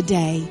people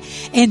today.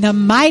 In the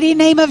mighty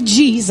name of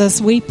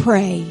Jesus, we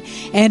pray.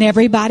 And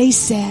everybody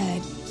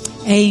said,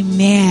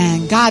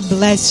 amen. God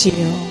bless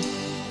you.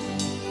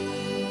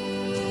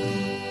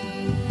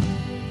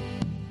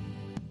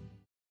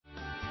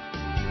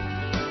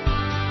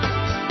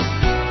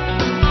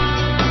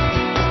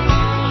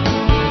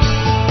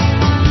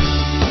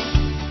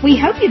 We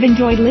hope you've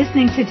enjoyed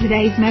listening to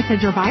today's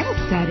message or Bible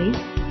study.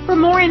 For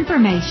more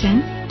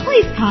information,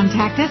 please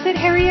contact us at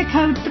area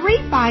code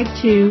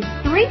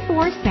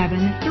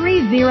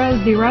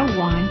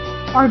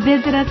 352-347-3001 or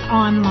visit us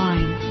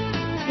online.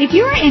 If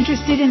you are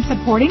interested in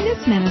supporting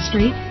this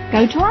ministry,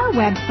 go to our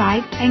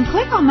website and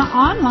click on the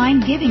online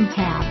giving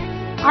tab.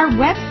 Our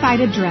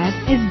website address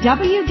is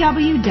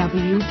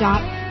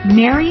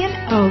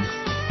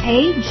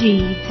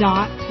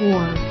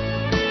www.marionoaksag.org.